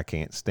pudding. I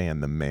can't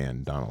stand the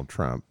man, Donald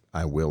Trump.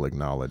 I will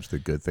acknowledge the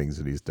good things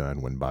that he's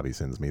done when Bobby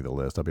sends me the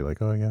list. I'll be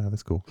like, oh, yeah,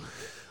 that's cool.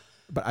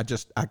 But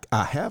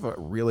I have a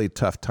really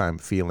tough time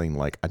feeling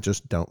like I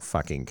just don't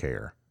fucking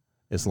care.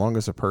 As long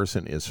as a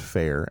person is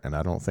fair, and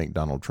I don't think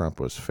Donald Trump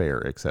was fair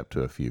except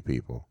to a few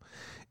people.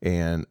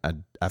 And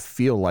I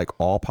feel like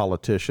all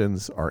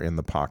politicians are in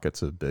the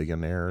pockets of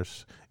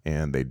billionaires,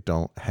 and they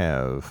don't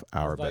have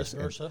our Vice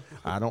best. versa.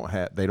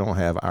 They don't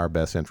have our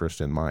best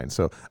interest in mind.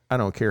 So I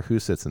don't care who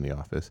sits in the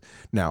office.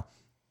 Now,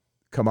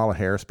 Kamala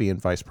Harris being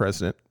vice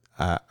president,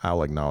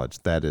 I'll acknowledge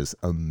that is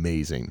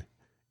amazing,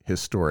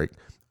 historic.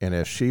 And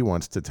if she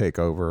wants to take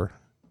over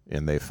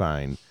and they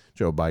find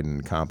Joe Biden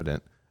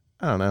incompetent,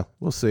 I don't know.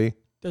 We'll see.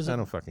 I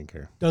don't fucking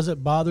care. Does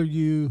it bother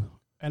you?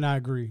 And I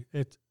agree.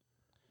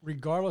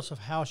 Regardless of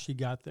how she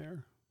got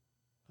there,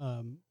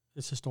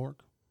 it's historic.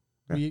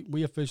 Yeah.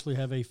 We officially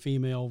have a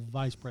female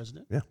vice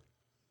president. Yeah.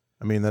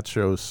 I mean, that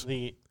shows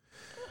The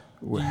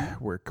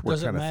we're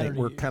does it kind of matter to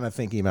we're you? kind of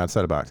thinking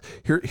outside the box.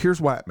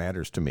 Here's why it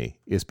matters to me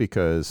is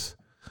because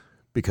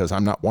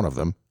I'm not one of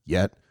them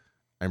yet.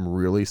 I'm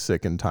really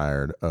sick and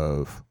tired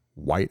of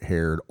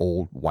white-haired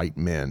old white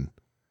men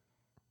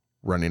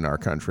running our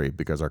country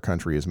because our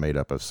country is made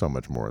up of so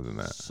much more than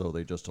that. So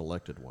they just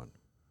elected one.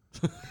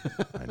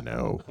 I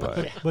know,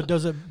 but But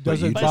does it but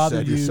you just bother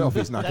said you? yourself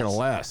he's not going to That's-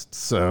 last.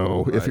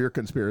 So if Right. your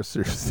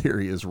conspiracy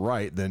theory is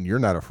right, then you're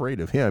not afraid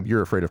of him.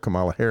 You're afraid of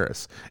Kamala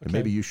Harris, and Okay.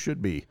 maybe you should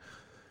be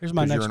Here's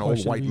my because next you're an old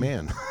question. white to you.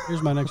 man.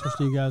 Here's my next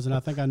question to you guys, and I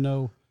think I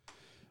know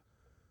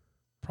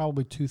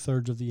probably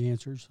 2/3 of the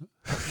answers.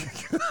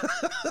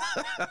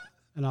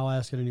 And I'll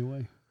ask it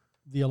anyway.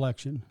 The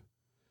election,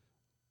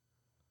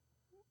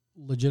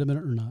 legitimate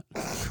or not?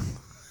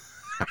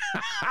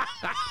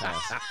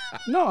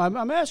 No,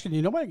 I'm asking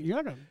you. Nobody, you're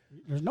not gonna.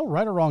 There's no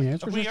right or wrong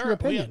answer. It's just your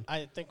opinion,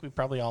 I think we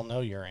probably all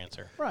know your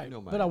answer. right?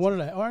 know my But I answer. wanted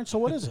to. All right. So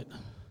what is it?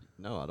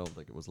 No, I don't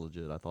think it was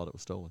legit. I thought it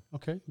was stolen.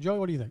 Okay, Joey,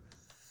 what do you think?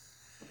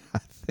 I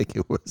think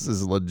it was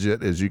as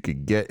legit as you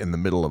could get in the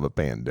middle of a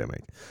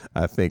pandemic.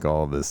 I think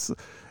all this,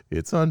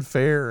 it's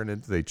unfair and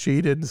they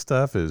cheated and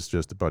stuff is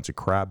just a bunch of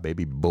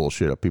crybaby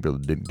bullshit of people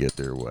that didn't get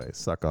their way.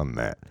 Suck on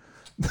that.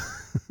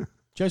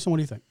 Jason, what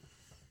do you think?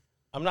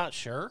 I'm not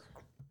sure.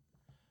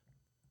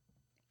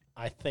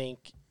 I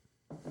think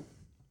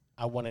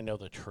I want to know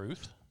the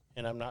truth,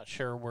 and I'm not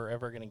sure we're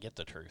ever going to get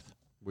the truth.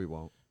 We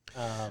won't.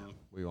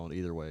 We won't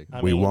either way.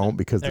 We mean, won't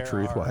because the there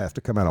truth will are- have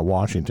to come out of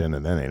Washington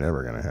and that ain't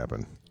ever going to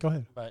happen. Go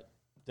ahead. But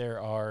there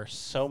are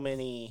so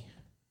many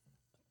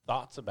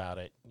thoughts about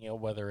it,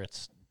 whether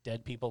it's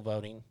dead people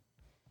voting,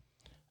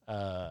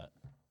 the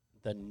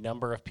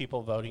number of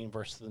people voting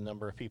versus the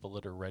number of people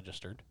that are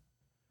registered,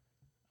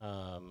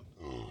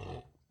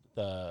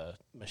 the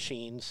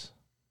machines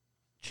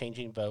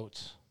changing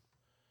votes,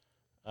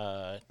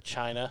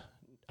 China.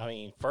 I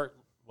mean,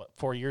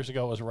 4 years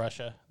ago was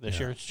Russia. This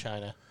year it's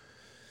China.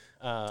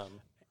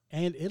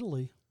 And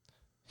Italy.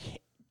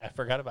 I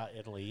forgot about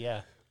Italy.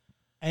 Yeah,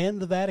 And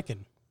the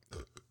Vatican.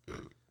 Have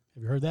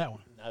you heard that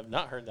one? I've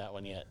not heard that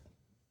one yet.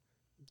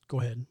 Go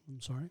ahead.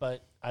 I'm sorry.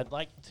 But I'd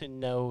like to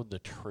know the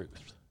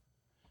truth.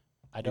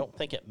 I don't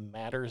think it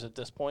matters at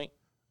this point.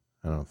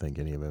 I don't think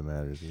any of it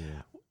matters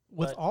either.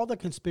 With But- all the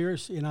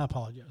conspiracy, and I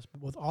apologize,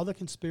 but with all the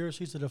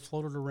conspiracies that have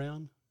floated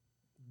around,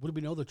 would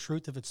we know the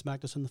truth if it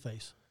smacked us in the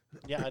face?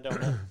 Yeah, I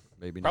don't know.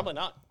 Maybe Probably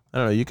not. I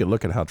don't know. You could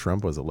look at how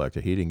Trump was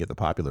elected. He didn't get the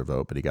popular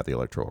vote, but he got the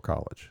Electoral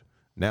College.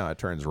 Now it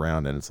turns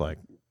around and it's like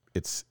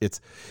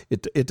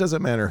it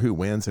doesn't matter who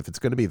wins. If it's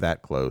going to be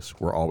that close,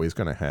 we're always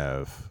going to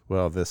have,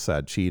 well, this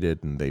side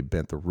cheated and they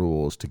bent the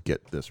rules to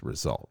get this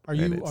result. Are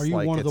And you it's are you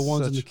like one of the it's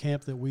ones in the such-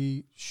 camp that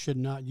we should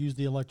not use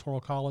the Electoral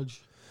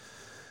College?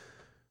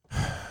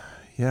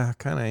 Yeah, I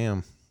kind of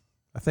am.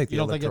 I think You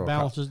the don't think it Electoral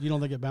balances? You don't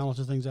think it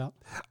balances things out?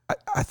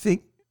 I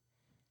think,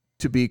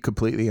 to be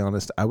completely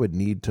honest, I would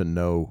need to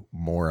know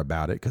more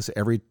about it because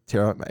every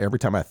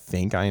time I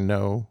think I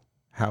know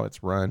how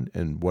it's run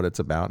and what it's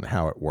about and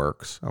how it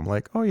works, I'm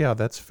like, oh yeah,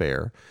 that's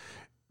fair.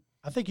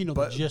 I think you know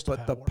But the gist of but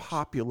how the it works.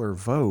 popular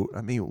vote,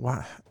 I mean,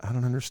 why? I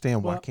don't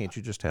understand. Why Well, can't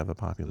you just have a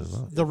popular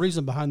vote? The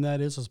reason behind that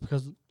is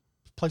because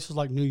places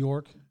like New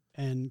York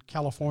and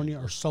California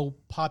are so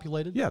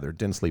populated Yeah, they're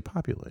densely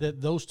populated,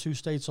 that those two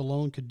states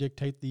alone could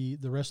dictate the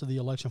rest of the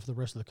election for the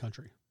rest of the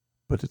country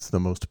but it's the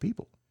most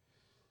people.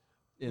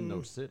 in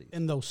those cities.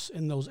 in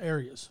those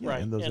areas. Yeah,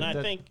 Right. and those And are- I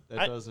that, think that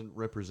I- doesn't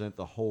represent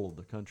the whole of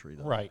the country,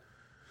 though. right.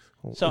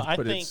 Well, So I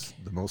but think- it's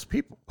the most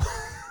people.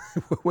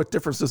 What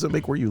difference does it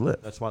make where you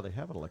live? That's why they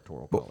have an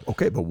electoral But, college.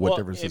 okay, but what Well,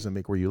 difference does it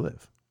make where you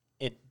live?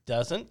 It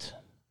doesn't, It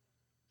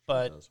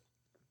but does.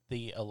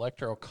 the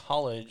Electoral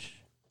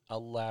College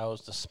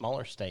allows the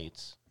smaller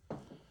states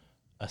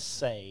a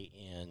say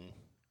in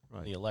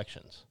Right. the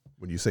elections.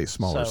 When you say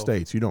smaller So-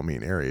 states, you don't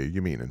mean area,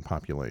 you mean in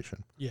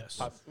population.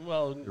 Yes.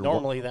 Well,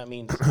 normally that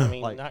means, I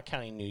mean, Like- not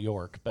counting New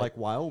York, but Like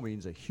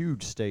Wyoming's a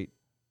huge state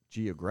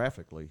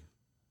geographically,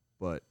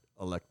 but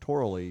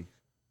electorally,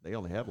 they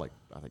only have like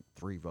I think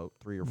 3 or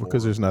 4.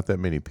 Because there's not that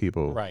many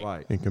people right.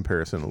 right. in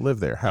comparison to live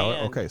there. How?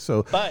 And- Okay,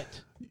 so But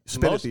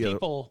spin it most the other-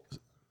 people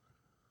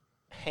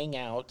hang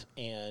out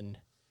and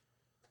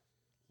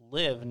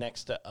live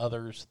next to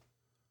others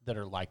that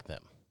are like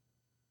them.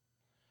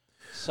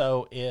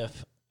 So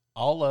if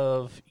all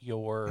of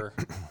your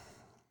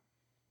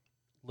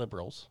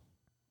liberals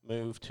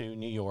move to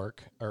New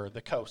York or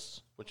the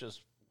coasts, which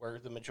is where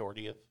the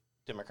majority of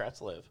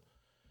Democrats live,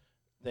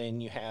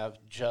 then you have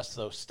just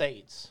those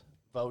states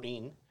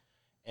voting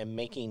and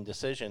making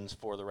decisions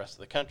for the rest of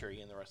the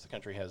country, and the rest of the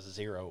country has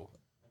zero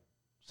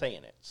say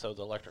in it. So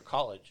the Electoral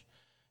College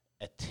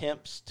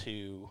attempts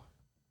to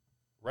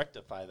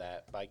rectify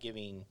that by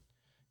giving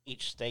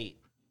each state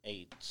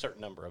a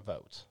certain number of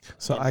votes.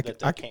 So And I that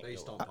can- I they can- can't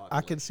Based go on over.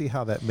 I can see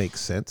how that makes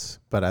sense,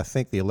 but I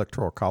think the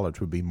Electoral College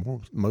would be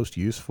most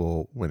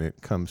useful when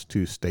it comes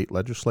to state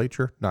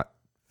legislature, not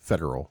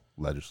federal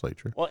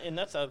legislature. Well, and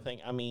that's the other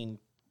thing. I mean,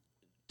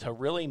 to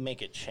really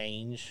make it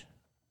change,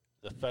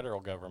 the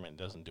federal government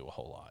doesn't do a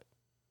whole lot.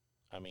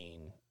 I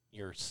mean,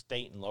 your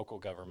state and local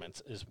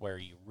governments is where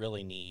you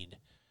really need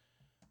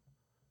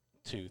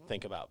to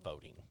think about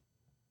voting.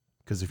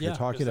 Because if Yeah. you're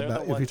talking 'Cause they're the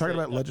about if you're ones talking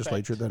that about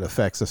legislature affect- that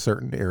affects a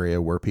certain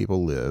area where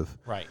people live,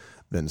 Right.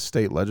 then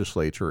state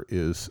legislature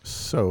is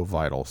so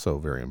vital, so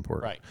very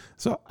important. Right.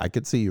 So I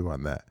could see you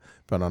on that,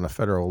 but on a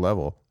federal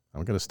level,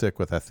 I'm going to stick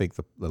with I think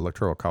the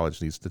Electoral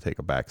College needs to take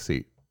a back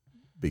seat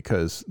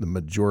because the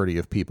majority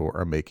of people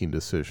are making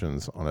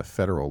decisions on a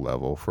federal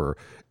level for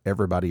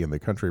everybody in the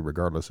country,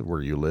 regardless of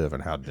where you live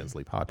and how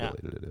densely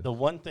populated it is. The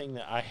one thing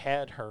that I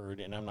had heard,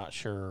 and I'm not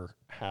sure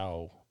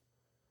how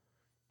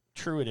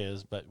true it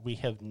is, but we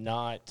have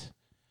not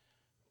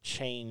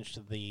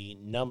changed the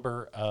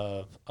number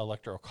of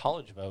Electoral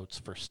College votes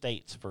for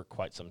states for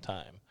quite some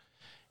time.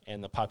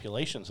 And the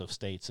populations of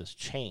states has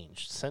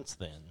changed since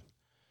then.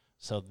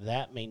 So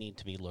that may need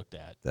to be looked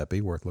at. That'd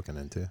be worth looking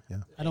into.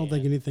 Yeah. I don't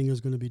think anything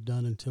is going to be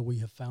done until we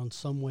have found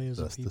some way as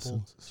a Thus the people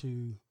census.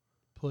 to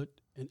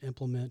put and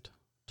implement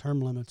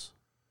term limits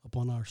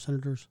upon our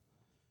senators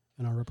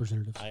and our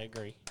representatives. I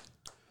agree.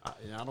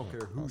 And I don't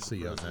care I'll who's see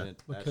the you on that. president.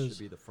 That Because- should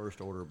be the first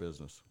order of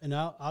business. And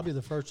I'll be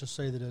the first to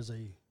say that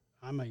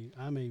I'm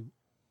a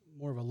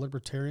more of a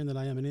libertarian than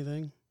I am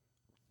anything,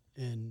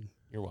 and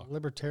You're welcome.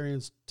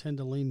 libertarians tend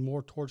to lean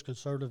more towards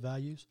conservative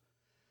values.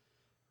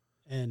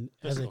 And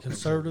as a Fiscal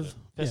conservative,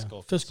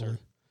 Fiscal fiscally,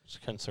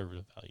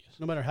 conservative values.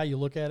 no matter how you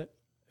look at it,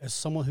 as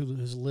someone who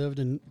has lived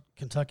in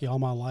Kentucky all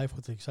my life,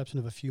 with the exception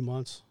of a few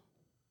months,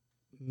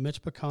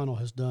 Mitch McConnell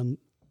has done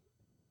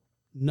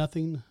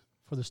nothing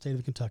for the state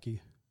of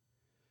Kentucky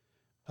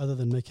other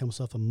than make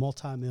himself a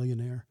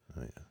multimillionaire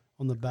Oh, yeah.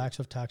 on the backs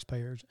of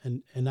taxpayers.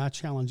 And I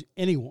challenge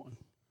anyone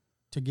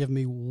to give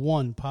me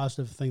one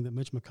positive thing that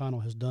Mitch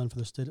McConnell has done for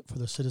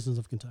the citizens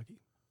of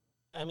Kentucky.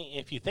 I mean,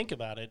 if you think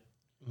about it,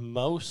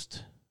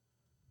 most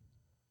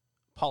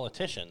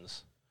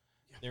politicians,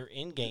 their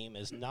end game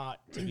is not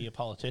to be a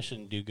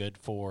politician, do good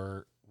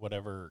for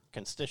whatever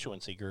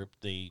constituency group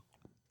they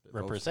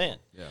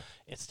represent. Yeah.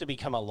 It's to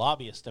become a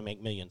lobbyist to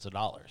make millions of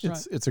dollars.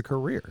 It's a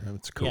career.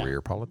 It's a Yeah.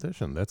 career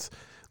politician.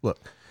 Look,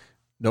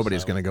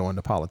 nobody's going to go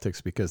into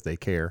politics because they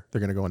care. They're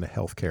going to go into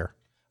healthcare.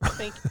 I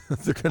think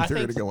they're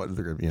going to go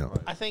into,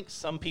 I think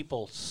some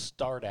people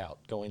start out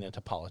going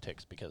into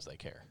politics because they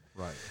care.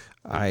 Right.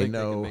 I think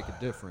know. they can make a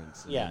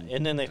difference.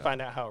 And then they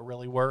find out how it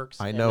really works.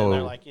 I and know then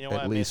they're like, you know what,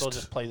 at I may as well least-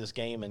 just play this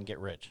game and get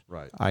rich.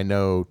 Right. I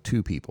know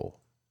two people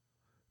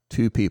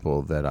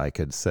that I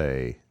could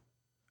say,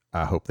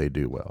 I hope they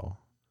do well.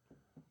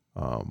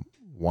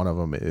 One of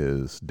them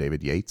is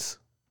David Yates.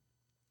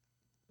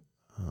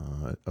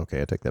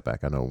 Okay, I take that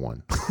back. I know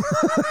one.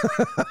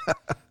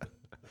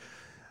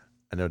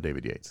 I know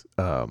David Yates.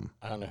 I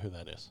don't know who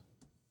that is.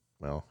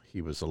 Well,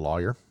 he was a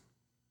lawyer,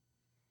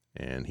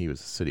 and he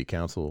was city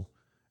council,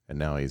 and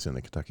now he's in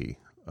the Kentucky.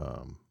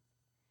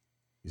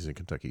 He's in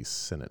Kentucky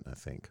Senate, I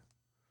think.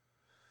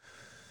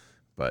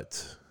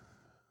 But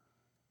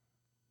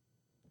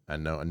I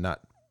know,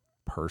 not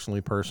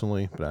personally,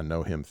 but I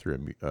know him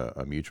through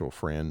a mutual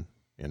friend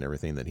and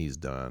everything that he's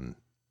done,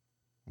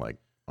 like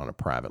on a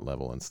private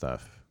level and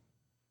stuff.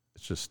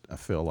 It's just, I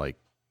feel like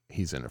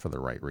he's in it for the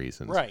right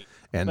reasons. Right.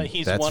 And but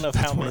he's that's one of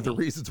that's how one of the many.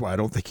 reasons why I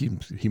don't think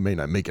he may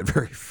not make it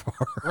very far.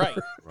 Right.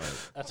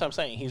 Right. That's what I'm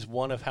saying. He's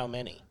one of how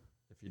many.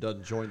 If he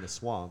doesn't join the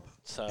swamp,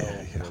 So,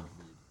 he'll be,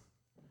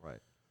 right,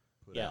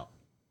 put Yeah. out,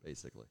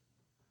 basically.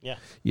 yeah.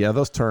 Yeah,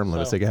 those term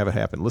limits, So- they have it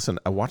happen. Listen,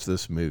 I watched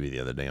this movie the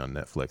other day on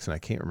Netflix, and I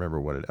can't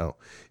remember what it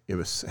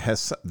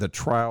has the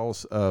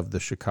trials of the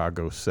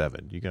Chicago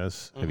 7. You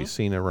guys, have you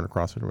seen it, run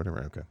across it or whatever?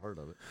 Okay. Heard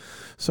of it.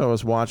 So I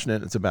was watching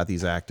it. It's about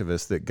these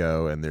activists that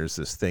go, and there's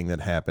this thing that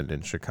happened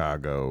in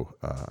Chicago.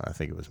 I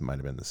think might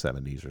have been the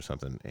 70s or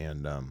something,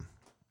 and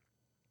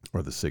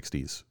or the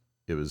 60s.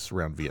 It was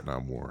around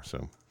Vietnam War.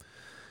 So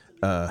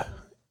the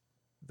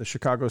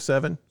Chicago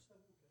 7,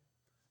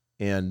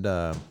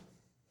 and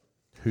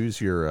who's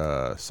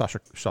your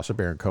Sacha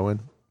Baron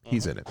Cohen?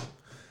 He's in it.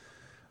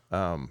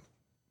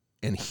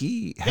 And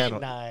he had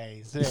Very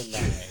nice. Very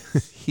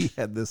nice. he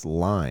had this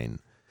line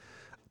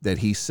that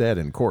he said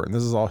in court, and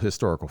this is all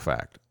historical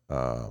fact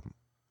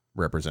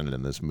represented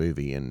in this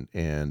movie, and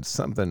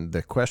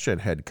the question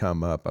had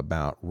come up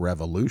about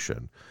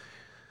revolution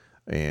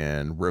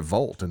and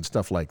revolt and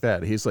stuff like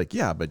that. He's like,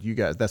 yeah, but you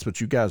guys, that's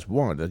what you guys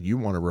want. You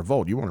want a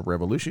revolt. You want a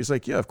revolution. He's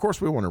like, yeah, of course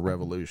we want a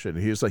revolution.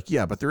 He was like,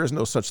 yeah, but there is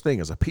no such thing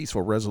as a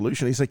peaceful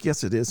resolution. He's like,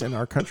 yes, it is. In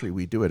our country,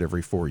 we do it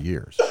every 4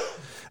 years.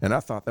 And I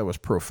thought that was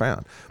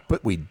profound,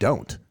 but we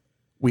don't.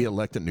 We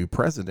elect a new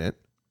president,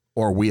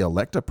 or we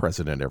elect a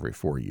president every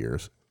 4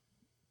 years,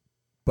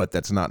 but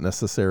that's not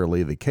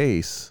necessarily the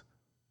case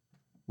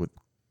with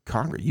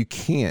Congress. You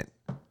can't,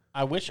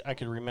 I wish I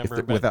could remember.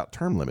 but without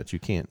term limits, you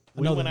can't. I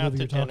we know went that out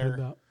movie to you're talking dinner.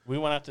 about. We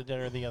went out to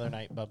dinner the other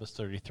night. Bubba's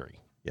 33.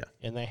 Yeah.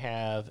 And they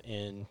have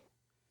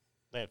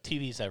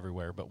TVs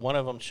everywhere, but one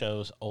of them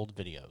shows old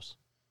videos.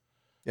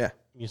 Yeah.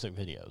 Music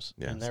videos.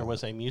 Yeah, And there so-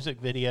 was a music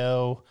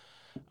video.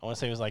 I want to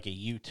say it was like a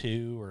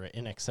U2 or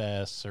an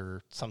NXS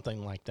or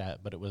something like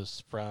that, but it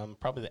was from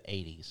probably the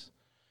 80s.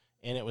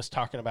 And it was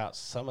talking about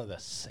some of the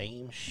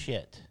same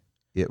shit.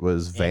 It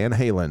was Van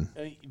Halen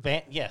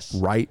Yes.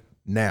 right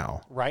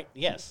now. Right.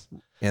 Yes.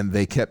 And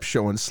they kept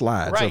showing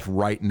slides Right. of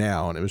right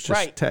now. And it was just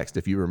Right. text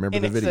if you remember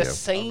And the it's video. the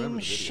same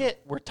shit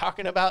we're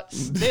talking about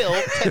still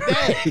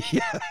today.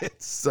 Yeah,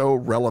 it's so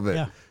relevant.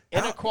 Yeah.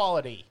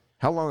 Inequality.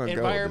 How long ago?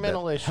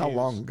 Environmental How issues.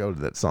 long ago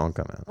did that song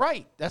come out?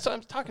 Right. That's what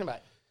I'm talking about.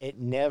 It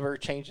never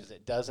changes.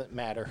 It doesn't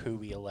matter who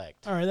we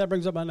elect. All right, that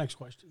brings up my next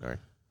question. All right.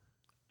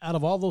 Out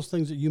of all those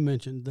things that you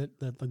mentioned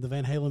that like the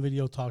Van Halen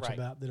video talks Right.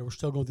 about that we're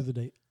still going through the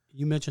day,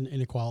 you mentioned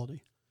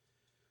inequality.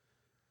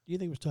 Do you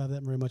think we still have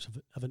that very much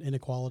of an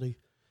inequality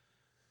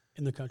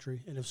in the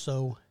country? And if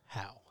so,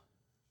 how?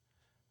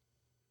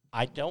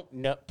 I don't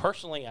know.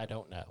 Personally, I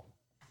don't know.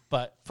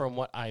 But from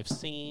what I've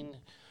seen,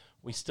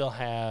 we still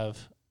have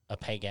a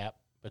pay gap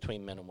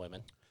between men and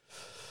women.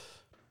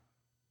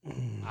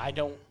 I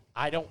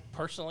don't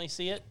personally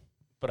see it,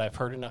 but I've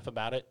heard enough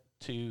about it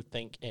to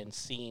think and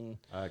seen.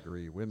 I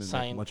agree. Women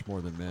Sign- make much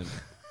more than men.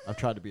 I've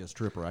tried to be a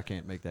stripper. I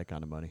can't make that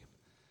kind of money.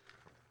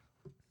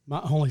 My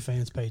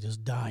OnlyFans page is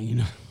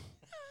dying.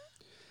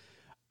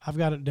 I've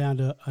got it down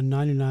to a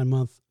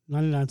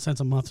 99 cents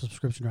a month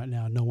subscription right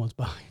now, and no one's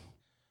buying.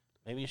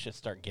 Maybe you should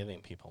start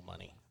giving people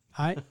money.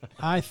 I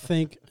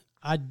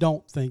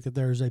don't think that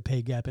there is a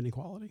pay gap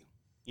inequality.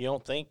 You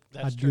don't think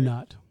that's I true? do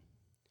not.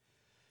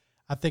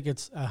 I think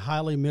it's a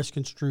highly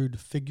misconstrued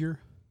figure.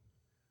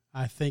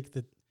 I think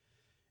that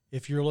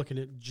if you're looking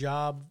at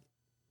job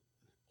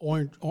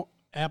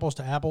apples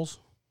to apples,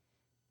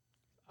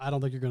 I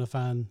don't think you're going to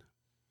find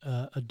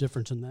a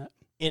difference in that.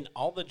 In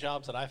all the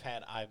jobs that I've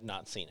had, I've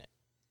not seen it.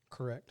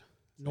 Correct.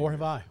 Nor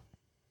have I.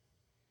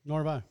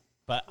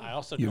 But I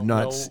also You've don't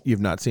not know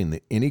you've not seen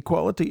the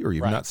inequality, or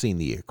you've Right. not seen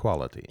the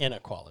equality.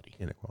 inequality.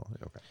 Inequality.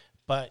 Okay.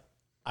 But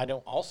I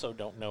don't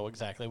know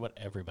exactly what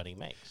everybody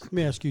makes. Let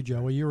me ask you,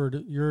 Joey. You're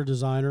a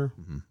designer.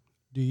 Mm-hmm.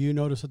 Do you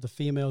notice that the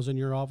females in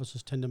your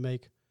offices tend to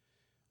make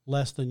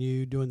less than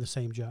you doing the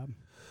same job?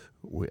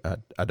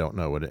 I don't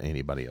know what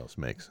anybody else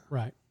makes.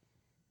 Right.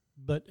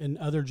 But in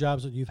other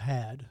jobs that you've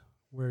had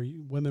where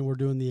women were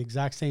doing the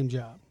exact same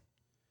job,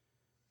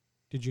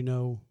 did you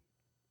know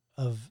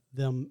of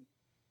them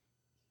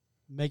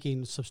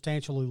making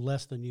substantially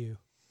less than you,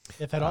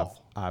 if at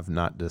all? I've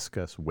not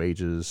discussed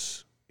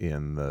wages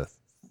in the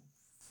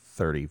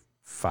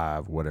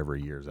 35 whatever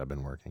years I've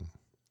been working,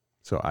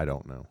 so I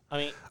don't know.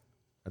 I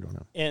don't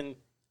know. And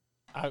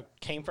I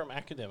came from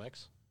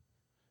academics,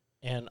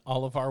 and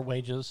all of our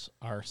wages,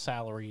 our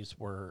salaries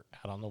were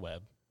out on the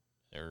web.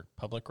 They're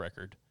public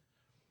record.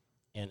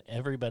 And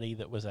everybody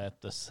that was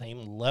at the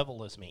same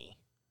level as me,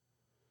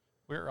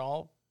 we're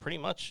all pretty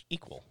much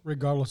equal.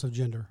 Regardless of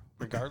gender.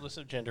 Regardless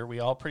of gender,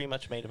 we all pretty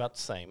much made about the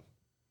same.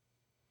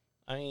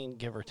 I mean,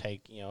 give or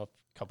take, a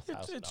couple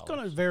 $1,000. It's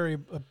going to vary,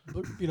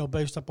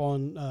 based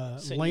upon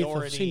length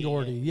of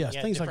seniority. Yes,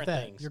 things like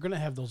that. Things. You're going to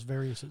have those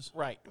variances.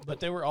 Right, but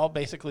they were all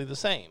basically the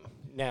same.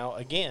 Now,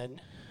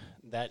 again,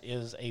 that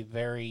is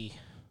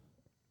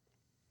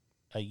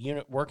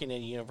working at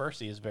a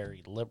university is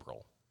very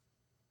liberal.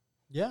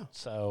 Yeah.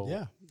 So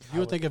yeah,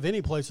 you would think of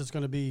any place that's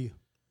going to be.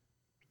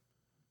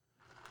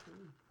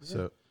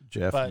 So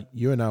Jeff,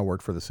 you and I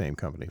worked for the same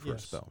company for a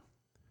spell,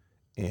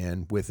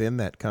 and within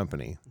that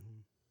company,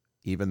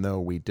 even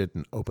though we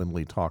didn't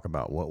openly talk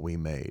about what we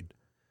made,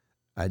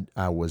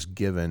 I was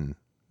given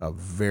a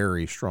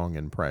very strong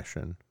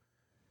impression.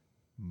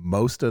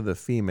 Most of the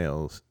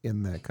females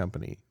in that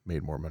company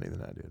made more money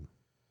than I did.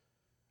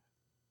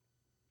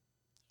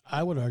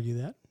 I would argue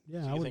that.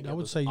 Yeah, so I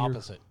would say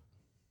opposite.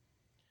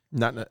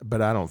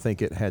 But I don't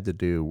think it had to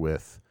do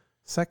with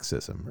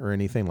sexism or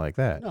anything like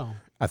that. No.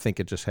 I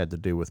think it just had to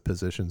do with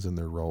positions in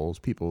their roles,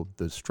 people,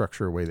 the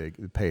structure, way they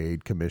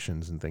paid,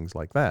 commissions, and things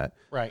like that.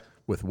 Right.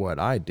 With what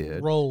I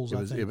did, roles.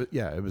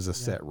 It was a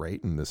set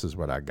rate, and this is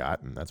what I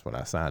got, and that's what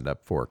I signed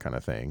up for, kind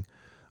of thing.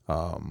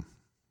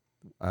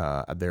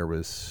 There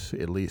was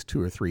at least 2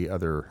 or 3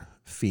 other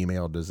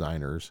female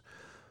designers,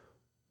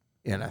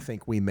 and I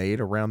think we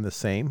made around the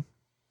same.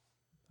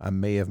 I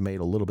may have made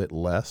a little bit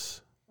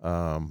less.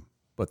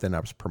 But then I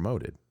was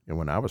promoted. And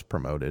when I was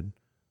promoted,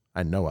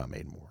 I know I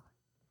made more.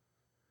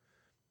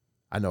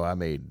 I know I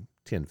made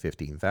 10,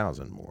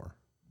 15,000 more.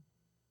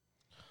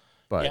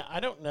 But yeah, I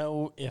don't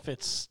know if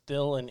it's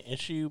still an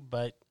issue,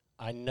 but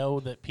I know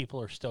that people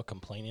are still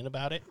complaining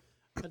about it.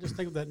 I just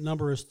think that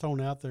number is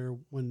thrown out there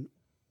and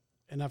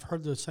I've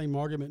heard the same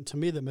argument. To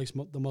me, that makes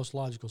the most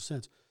logical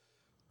sense.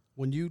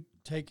 When you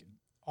take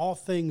all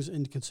things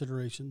into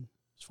consideration,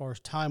 as far as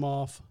time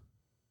off,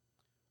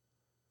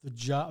 the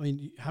job, I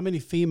mean, how many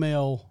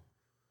female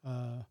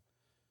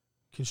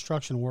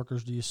construction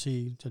workers do you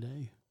see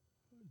today?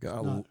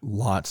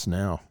 Lots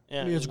now.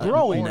 Yeah, I mean, it's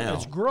growing. Now.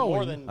 It's growing.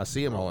 More than I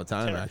see them all the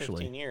time, 10 or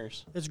actually. 15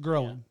 years. It's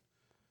growing.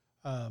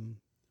 They're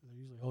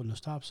usually holding a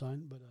stop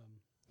sign, but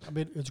I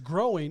mean, it's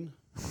growing.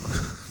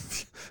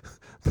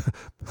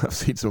 I've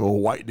seen some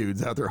old white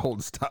dudes out there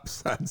holding stop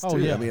signs, too. Oh,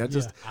 yeah. I mean,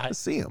 I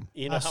see them.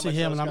 You know I how see much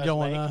him, those and I'm guys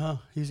going, make?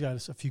 He's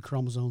got a few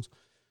chromosomes.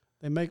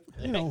 They make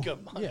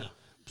good money. Yeah.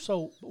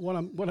 So what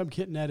I'm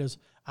getting at is,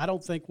 I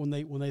don't think when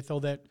they throw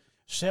that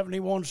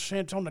 71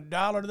 cents on the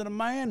dollar that a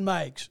man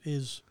makes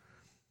is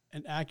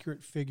an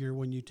accurate figure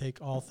when you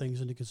take all things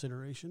into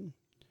consideration.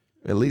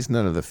 At least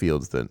none of the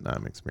fields that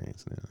I'm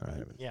experiencing. I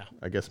haven't. Yeah.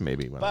 I guess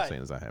maybe what I'm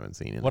saying is I haven't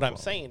seen it. What I'm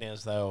saying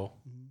is, though,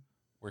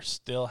 we're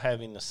still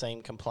having the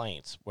same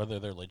complaints, whether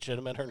they're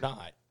legitimate or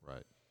not.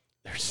 Right.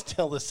 They're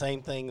still the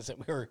same things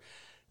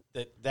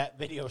that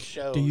video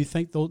showed. Do you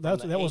think that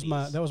was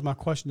 80s. my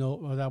question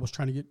though, that I was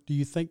trying to get? Do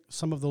you think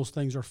some of those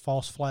things are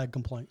false flag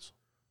complaints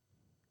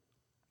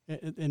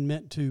and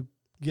meant to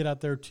get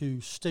out there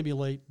to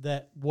stimulate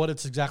that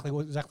exactly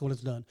what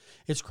it's done?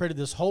 It's created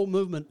this whole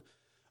movement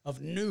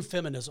of new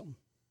feminism,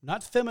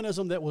 not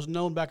feminism that was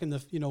known back in the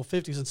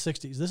 50s and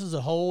 60s. This is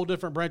a whole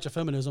different branch of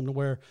feminism to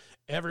where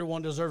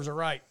everyone deserves a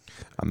right,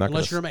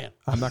 unless you're a man.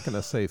 I'm not going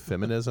to say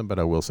feminism, but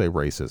I will say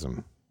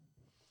racism.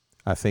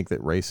 I think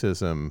that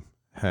racism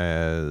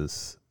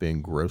has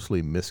been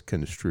grossly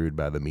misconstrued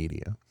by the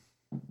media.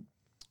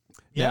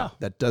 Yeah.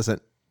 Now,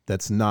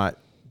 that's not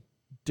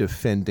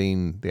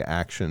defending the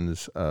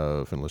actions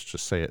of, and let's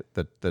just say it,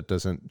 that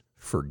doesn't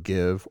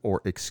forgive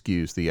or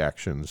excuse the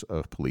actions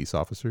of police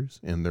officers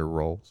in their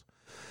roles.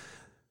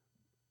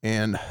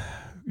 And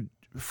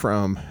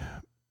from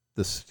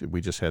this, we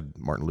just had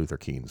Martin Luther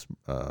King's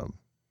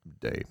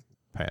day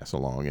pass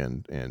along,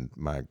 and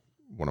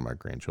one of my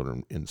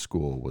grandchildren in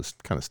school was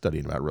kind of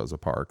studying about Rosa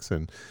Parks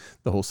and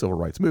the whole civil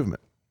rights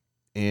movement.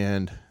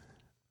 And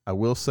I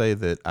will say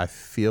that I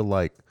feel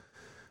like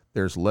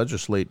there's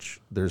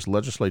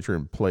legislature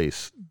in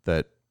place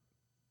that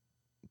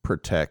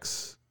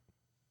protects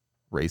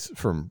race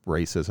from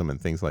racism and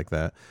things like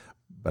that,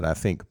 but I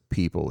think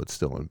it's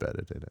still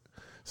embedded in it.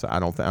 So I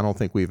don't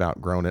think we've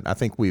outgrown it. I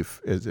think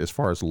we've, as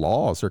far as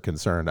laws are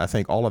concerned, I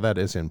think all of that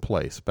is in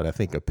place. But I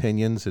think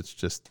opinions, it's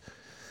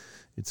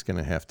going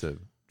to have to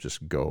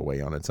just go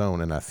away on its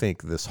own. And I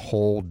think this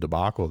whole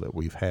debacle that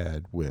we've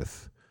had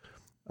with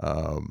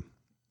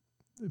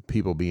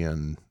people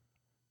being,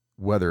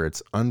 whether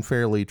it's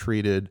unfairly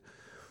treated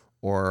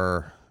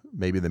or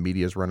maybe the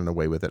media is running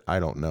away with it. I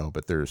don't know,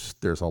 but there's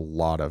a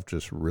lot of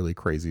just really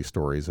crazy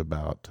stories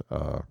about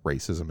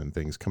racism and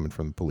things coming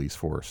from the police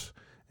force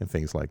and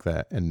things like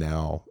that. And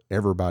now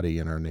everybody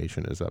in our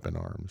nation is up in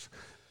arms.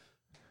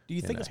 Do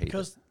you think I it's hate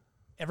because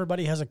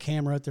everybody has a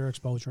camera at their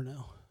exposure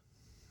now?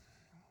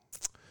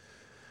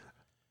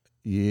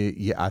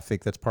 Yeah, I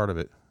think that's part of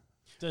it.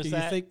 Does Do you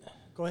that think?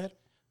 Go ahead.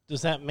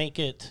 does that make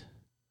it?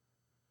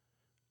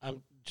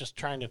 I'm just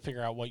trying to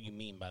figure out what you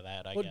mean by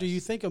that. I Well, guess. do you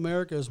think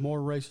America is more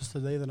racist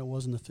today than it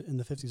was in the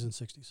 50s and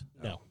 60s?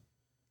 No.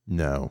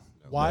 No.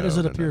 Why No, does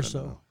it no, appear no,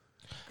 so? no.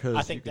 'Cause I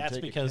you think can that's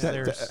take a because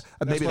camera. there's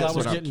Maybe what I that's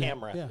was what I'm getting at.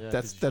 camera. Yeah. Yeah,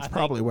 That's 'cause you-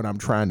 probably what I'm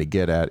trying to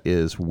get at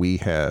is we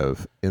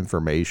have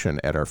information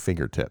at our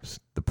fingertips.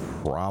 The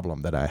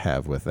problem that I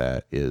have with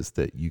that is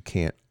that you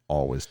can't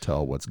always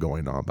tell what's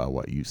going on by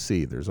what you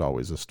see. There's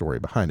always a story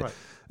behind Right.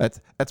 it.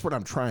 That's what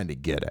I'm trying to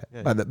get at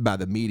Yeah, by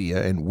the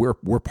media, and we're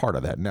part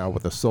of that now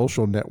with the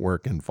social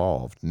network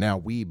involved. Now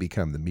we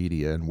become the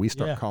media, and we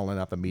start Yeah. calling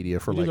out the media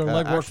for We do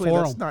like, their legwork actually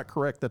for that's 'em. not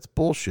correct. That's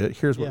bullshit.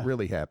 Here's what Yeah.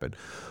 really happened.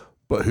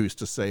 But who's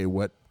to say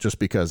what, just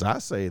because I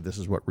say this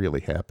is what really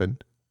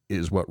happened,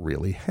 is what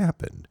really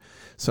happened.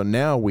 So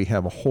now we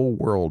have a whole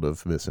world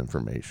of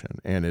misinformation,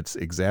 and it's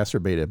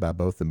exacerbated by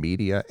both the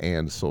media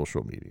and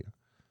social media.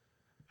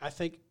 I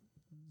think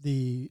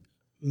the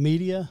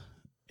media,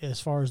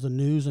 as far as the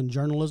news and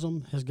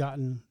journalism, has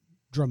gotten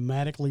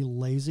dramatically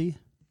lazy,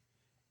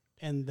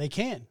 and they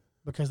can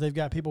because they've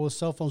got people with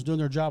cell phones doing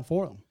their job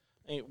for them.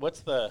 Hey, what's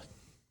the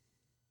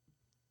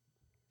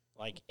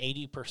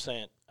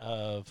 80%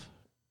 of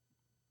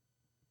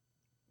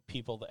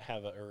people that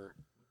have or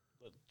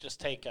just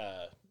take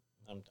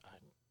I'm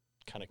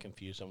kind of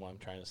confused on what I'm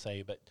trying to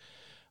say, but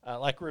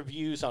like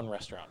reviews on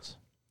restaurants.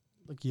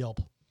 Like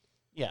Yelp.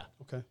 Yeah.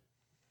 Okay.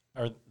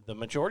 Or the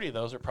majority of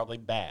those are probably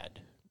bad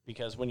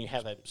because when you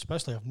have a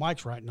Especially if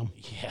Mike's writing them.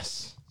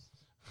 yes.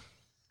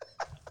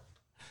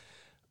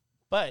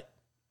 But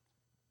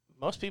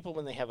most people,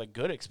 when they have a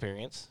good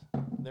experience,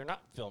 they're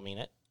not filming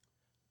it.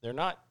 They're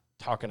not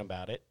talking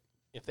about it.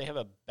 If they have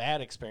a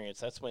bad experience,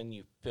 that's when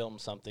you film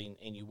something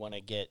and you want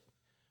to get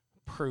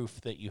proof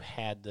that you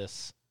had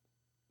this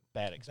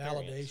bad experience.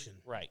 Validation.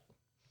 Right.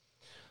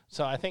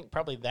 So I think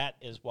probably that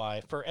is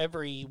why for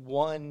every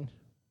one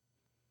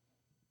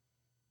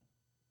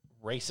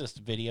racist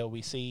video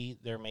we see,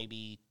 there may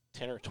be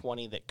 10 or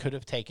 20 that could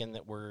have taken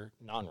that were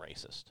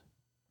non-racist.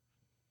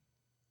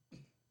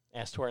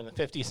 As to where in the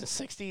 50s and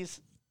 60s,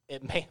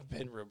 it may have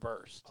been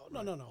reversed.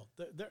 Oh, no.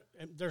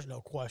 There's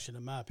no question,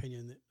 in my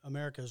opinion, that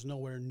America is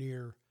nowhere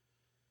near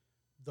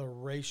the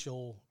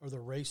racial or the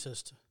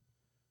racist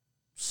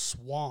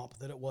swamp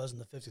that it was in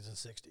the 50s and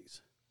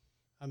 60s.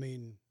 I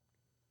mean,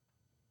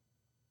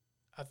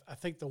 I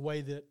think the way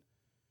that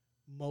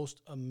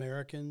most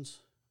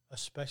Americans,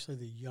 especially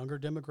the younger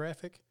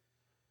demographic,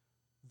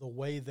 the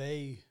way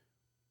they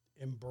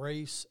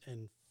embrace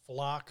and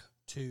flock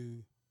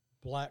to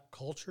black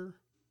culture,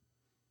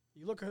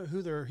 you look at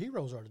who their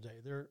heroes are today.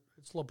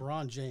 It's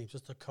LeBron James,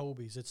 it's the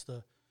Kobe's, it's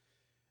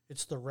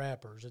the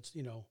rappers,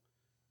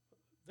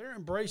 they're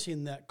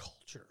embracing that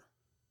culture.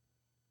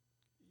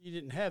 You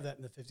didn't have that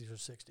in the 50s or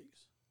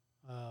 60s.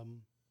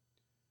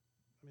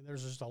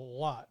 There's just a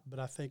lot, but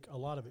I think a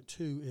lot of it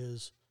too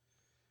is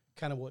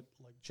kind of what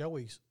like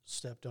Joey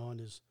stepped on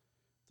is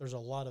there's a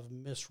lot of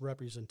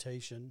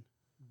misrepresentation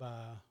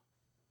by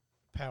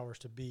powers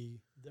to be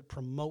that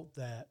promote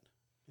that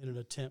in an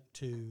attempt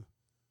to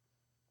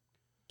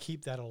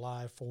keep that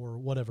alive for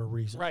whatever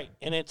reason. Right,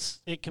 and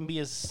it can be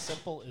as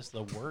simple as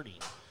the wording.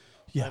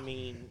 Yeah. I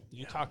mean,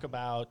 you talk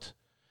about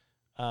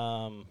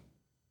a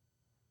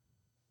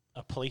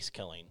police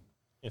killing.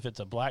 If it's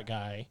a black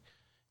guy,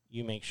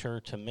 you make sure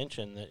to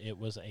mention that it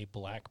was a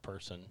black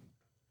person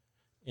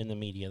in the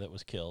media that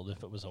was killed.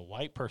 If it was a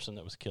white person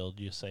that was killed,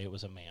 you say it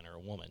was a man or a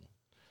woman.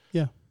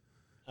 Yeah.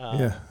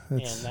 Yeah, and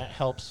that's- that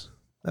helps.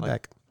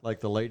 Like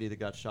the lady that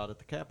got shot at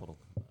the Capitol.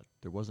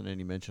 There wasn't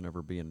any mention of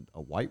her being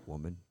a white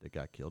woman that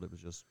got killed. It was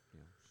just,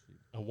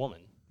 A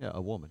woman.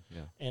 a woman,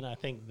 yeah. And I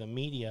think the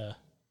media,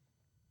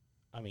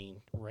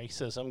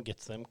 racism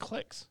gets them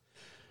clicks.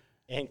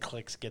 And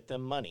clicks get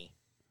them money.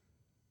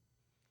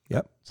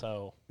 Yep.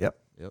 So. Yep.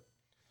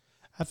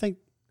 I think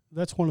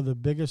that's one of the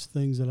biggest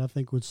things that I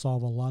think would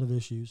solve a lot of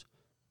issues.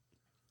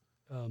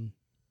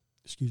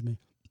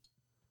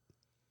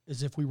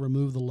 Is if we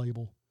remove the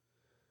label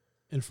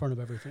in front of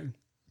everything,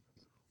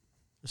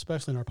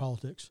 especially in our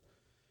politics.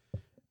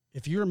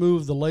 If you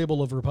remove the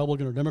label of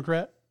Republican or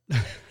Democrat,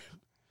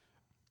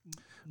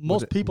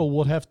 most people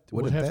would have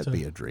Wouldn't have that to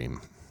be a dream?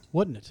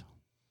 wouldn't it?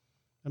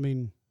 But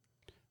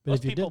Most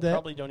if you people did that,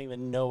 probably don't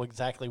even know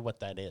exactly what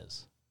that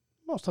is.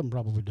 most of them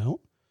probably don't,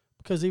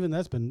 because even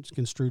that's been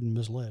construed and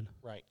misled.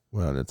 Right.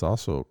 Well, and it's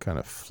also kind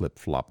of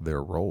flip-flop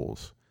their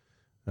roles.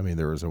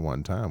 There was a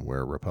one time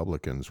where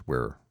Republicans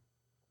were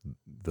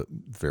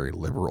very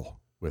liberal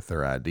with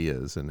their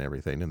ideas and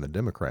everything, and the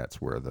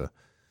Democrats were the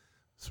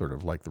sort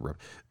of like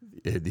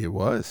it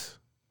was.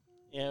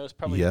 Yeah, it was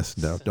probably Yes,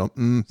 no, don't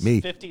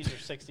me. 50s or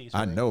 60s.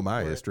 I where- know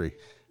my where- history.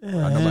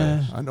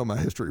 Eh. I know my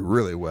history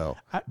really well.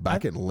 I-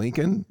 Back in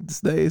Lincoln's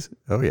days,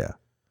 oh yeah.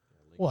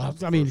 Well,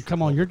 I mean,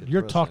 come on, you're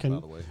Republican talking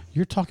president, by the way.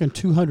 you're talking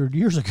 200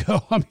 years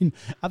ago. I mean,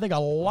 I think a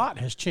lot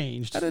has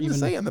changed. I didn't even-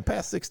 say in the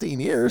past 16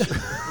 years.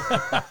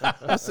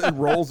 I said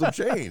roles have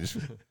changed.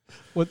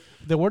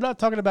 Then we're not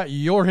talking about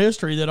your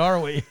history, then, are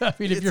we? I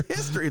mean, if It's you're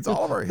history. It's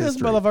all of our this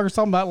history. motherfucker's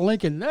talking about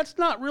Lincoln, that's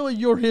not really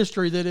your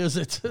history, then, is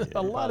it?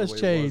 A lot By has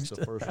the way, was changed.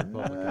 the first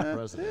Republican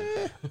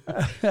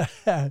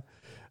president.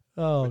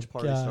 Oh, Which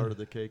party God. started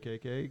the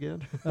KKK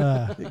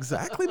again?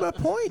 Exactly my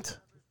point.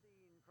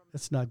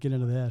 Let's not get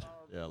into that.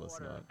 Yeah, let's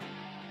not.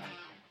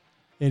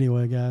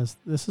 Anyway, guys,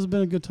 this has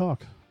been a good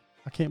talk.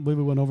 I can't believe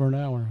we went over an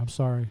hour. I'm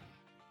sorry.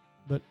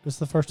 But this is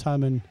the first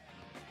time in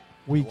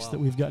weeks that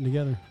we've gotten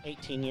together.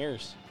 18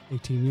 years.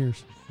 18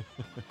 years.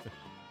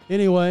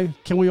 Anyway,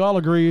 can we all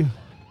agree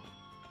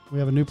we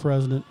have a new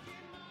president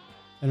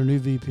and a new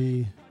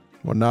VP?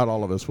 Well, not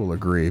all of us will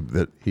agree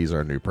that he's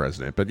our new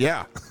president, but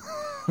yeah.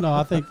 No,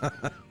 I think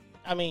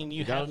I mean,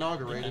 you Got have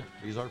inaugurated.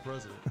 He's our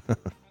president.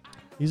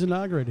 he's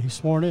inaugurated. He's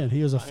sworn in.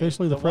 He is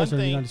officially the the one president of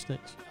the thing- United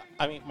States.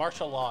 I mean,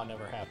 martial law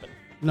never happened.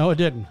 No, it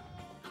didn't.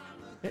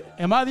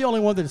 Am I the only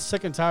one that's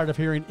sick and tired of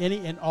hearing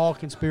any and all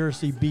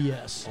conspiracy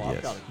BS? Oh,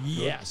 I've got a good,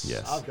 Yes.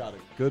 Yes. I've got a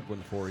good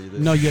one for you. This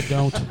No, you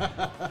don't.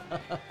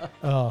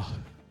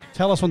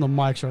 Tell us when the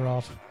mics are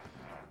off.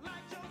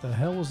 The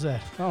hell was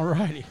that? All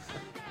righty.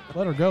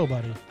 Let her go,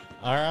 buddy.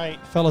 All right.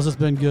 Fellas, it's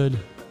been good.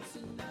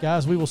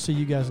 Guys, we will see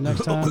you guys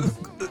next time.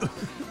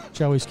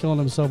 Joey's killing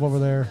himself over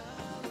there.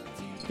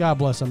 God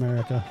bless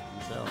America.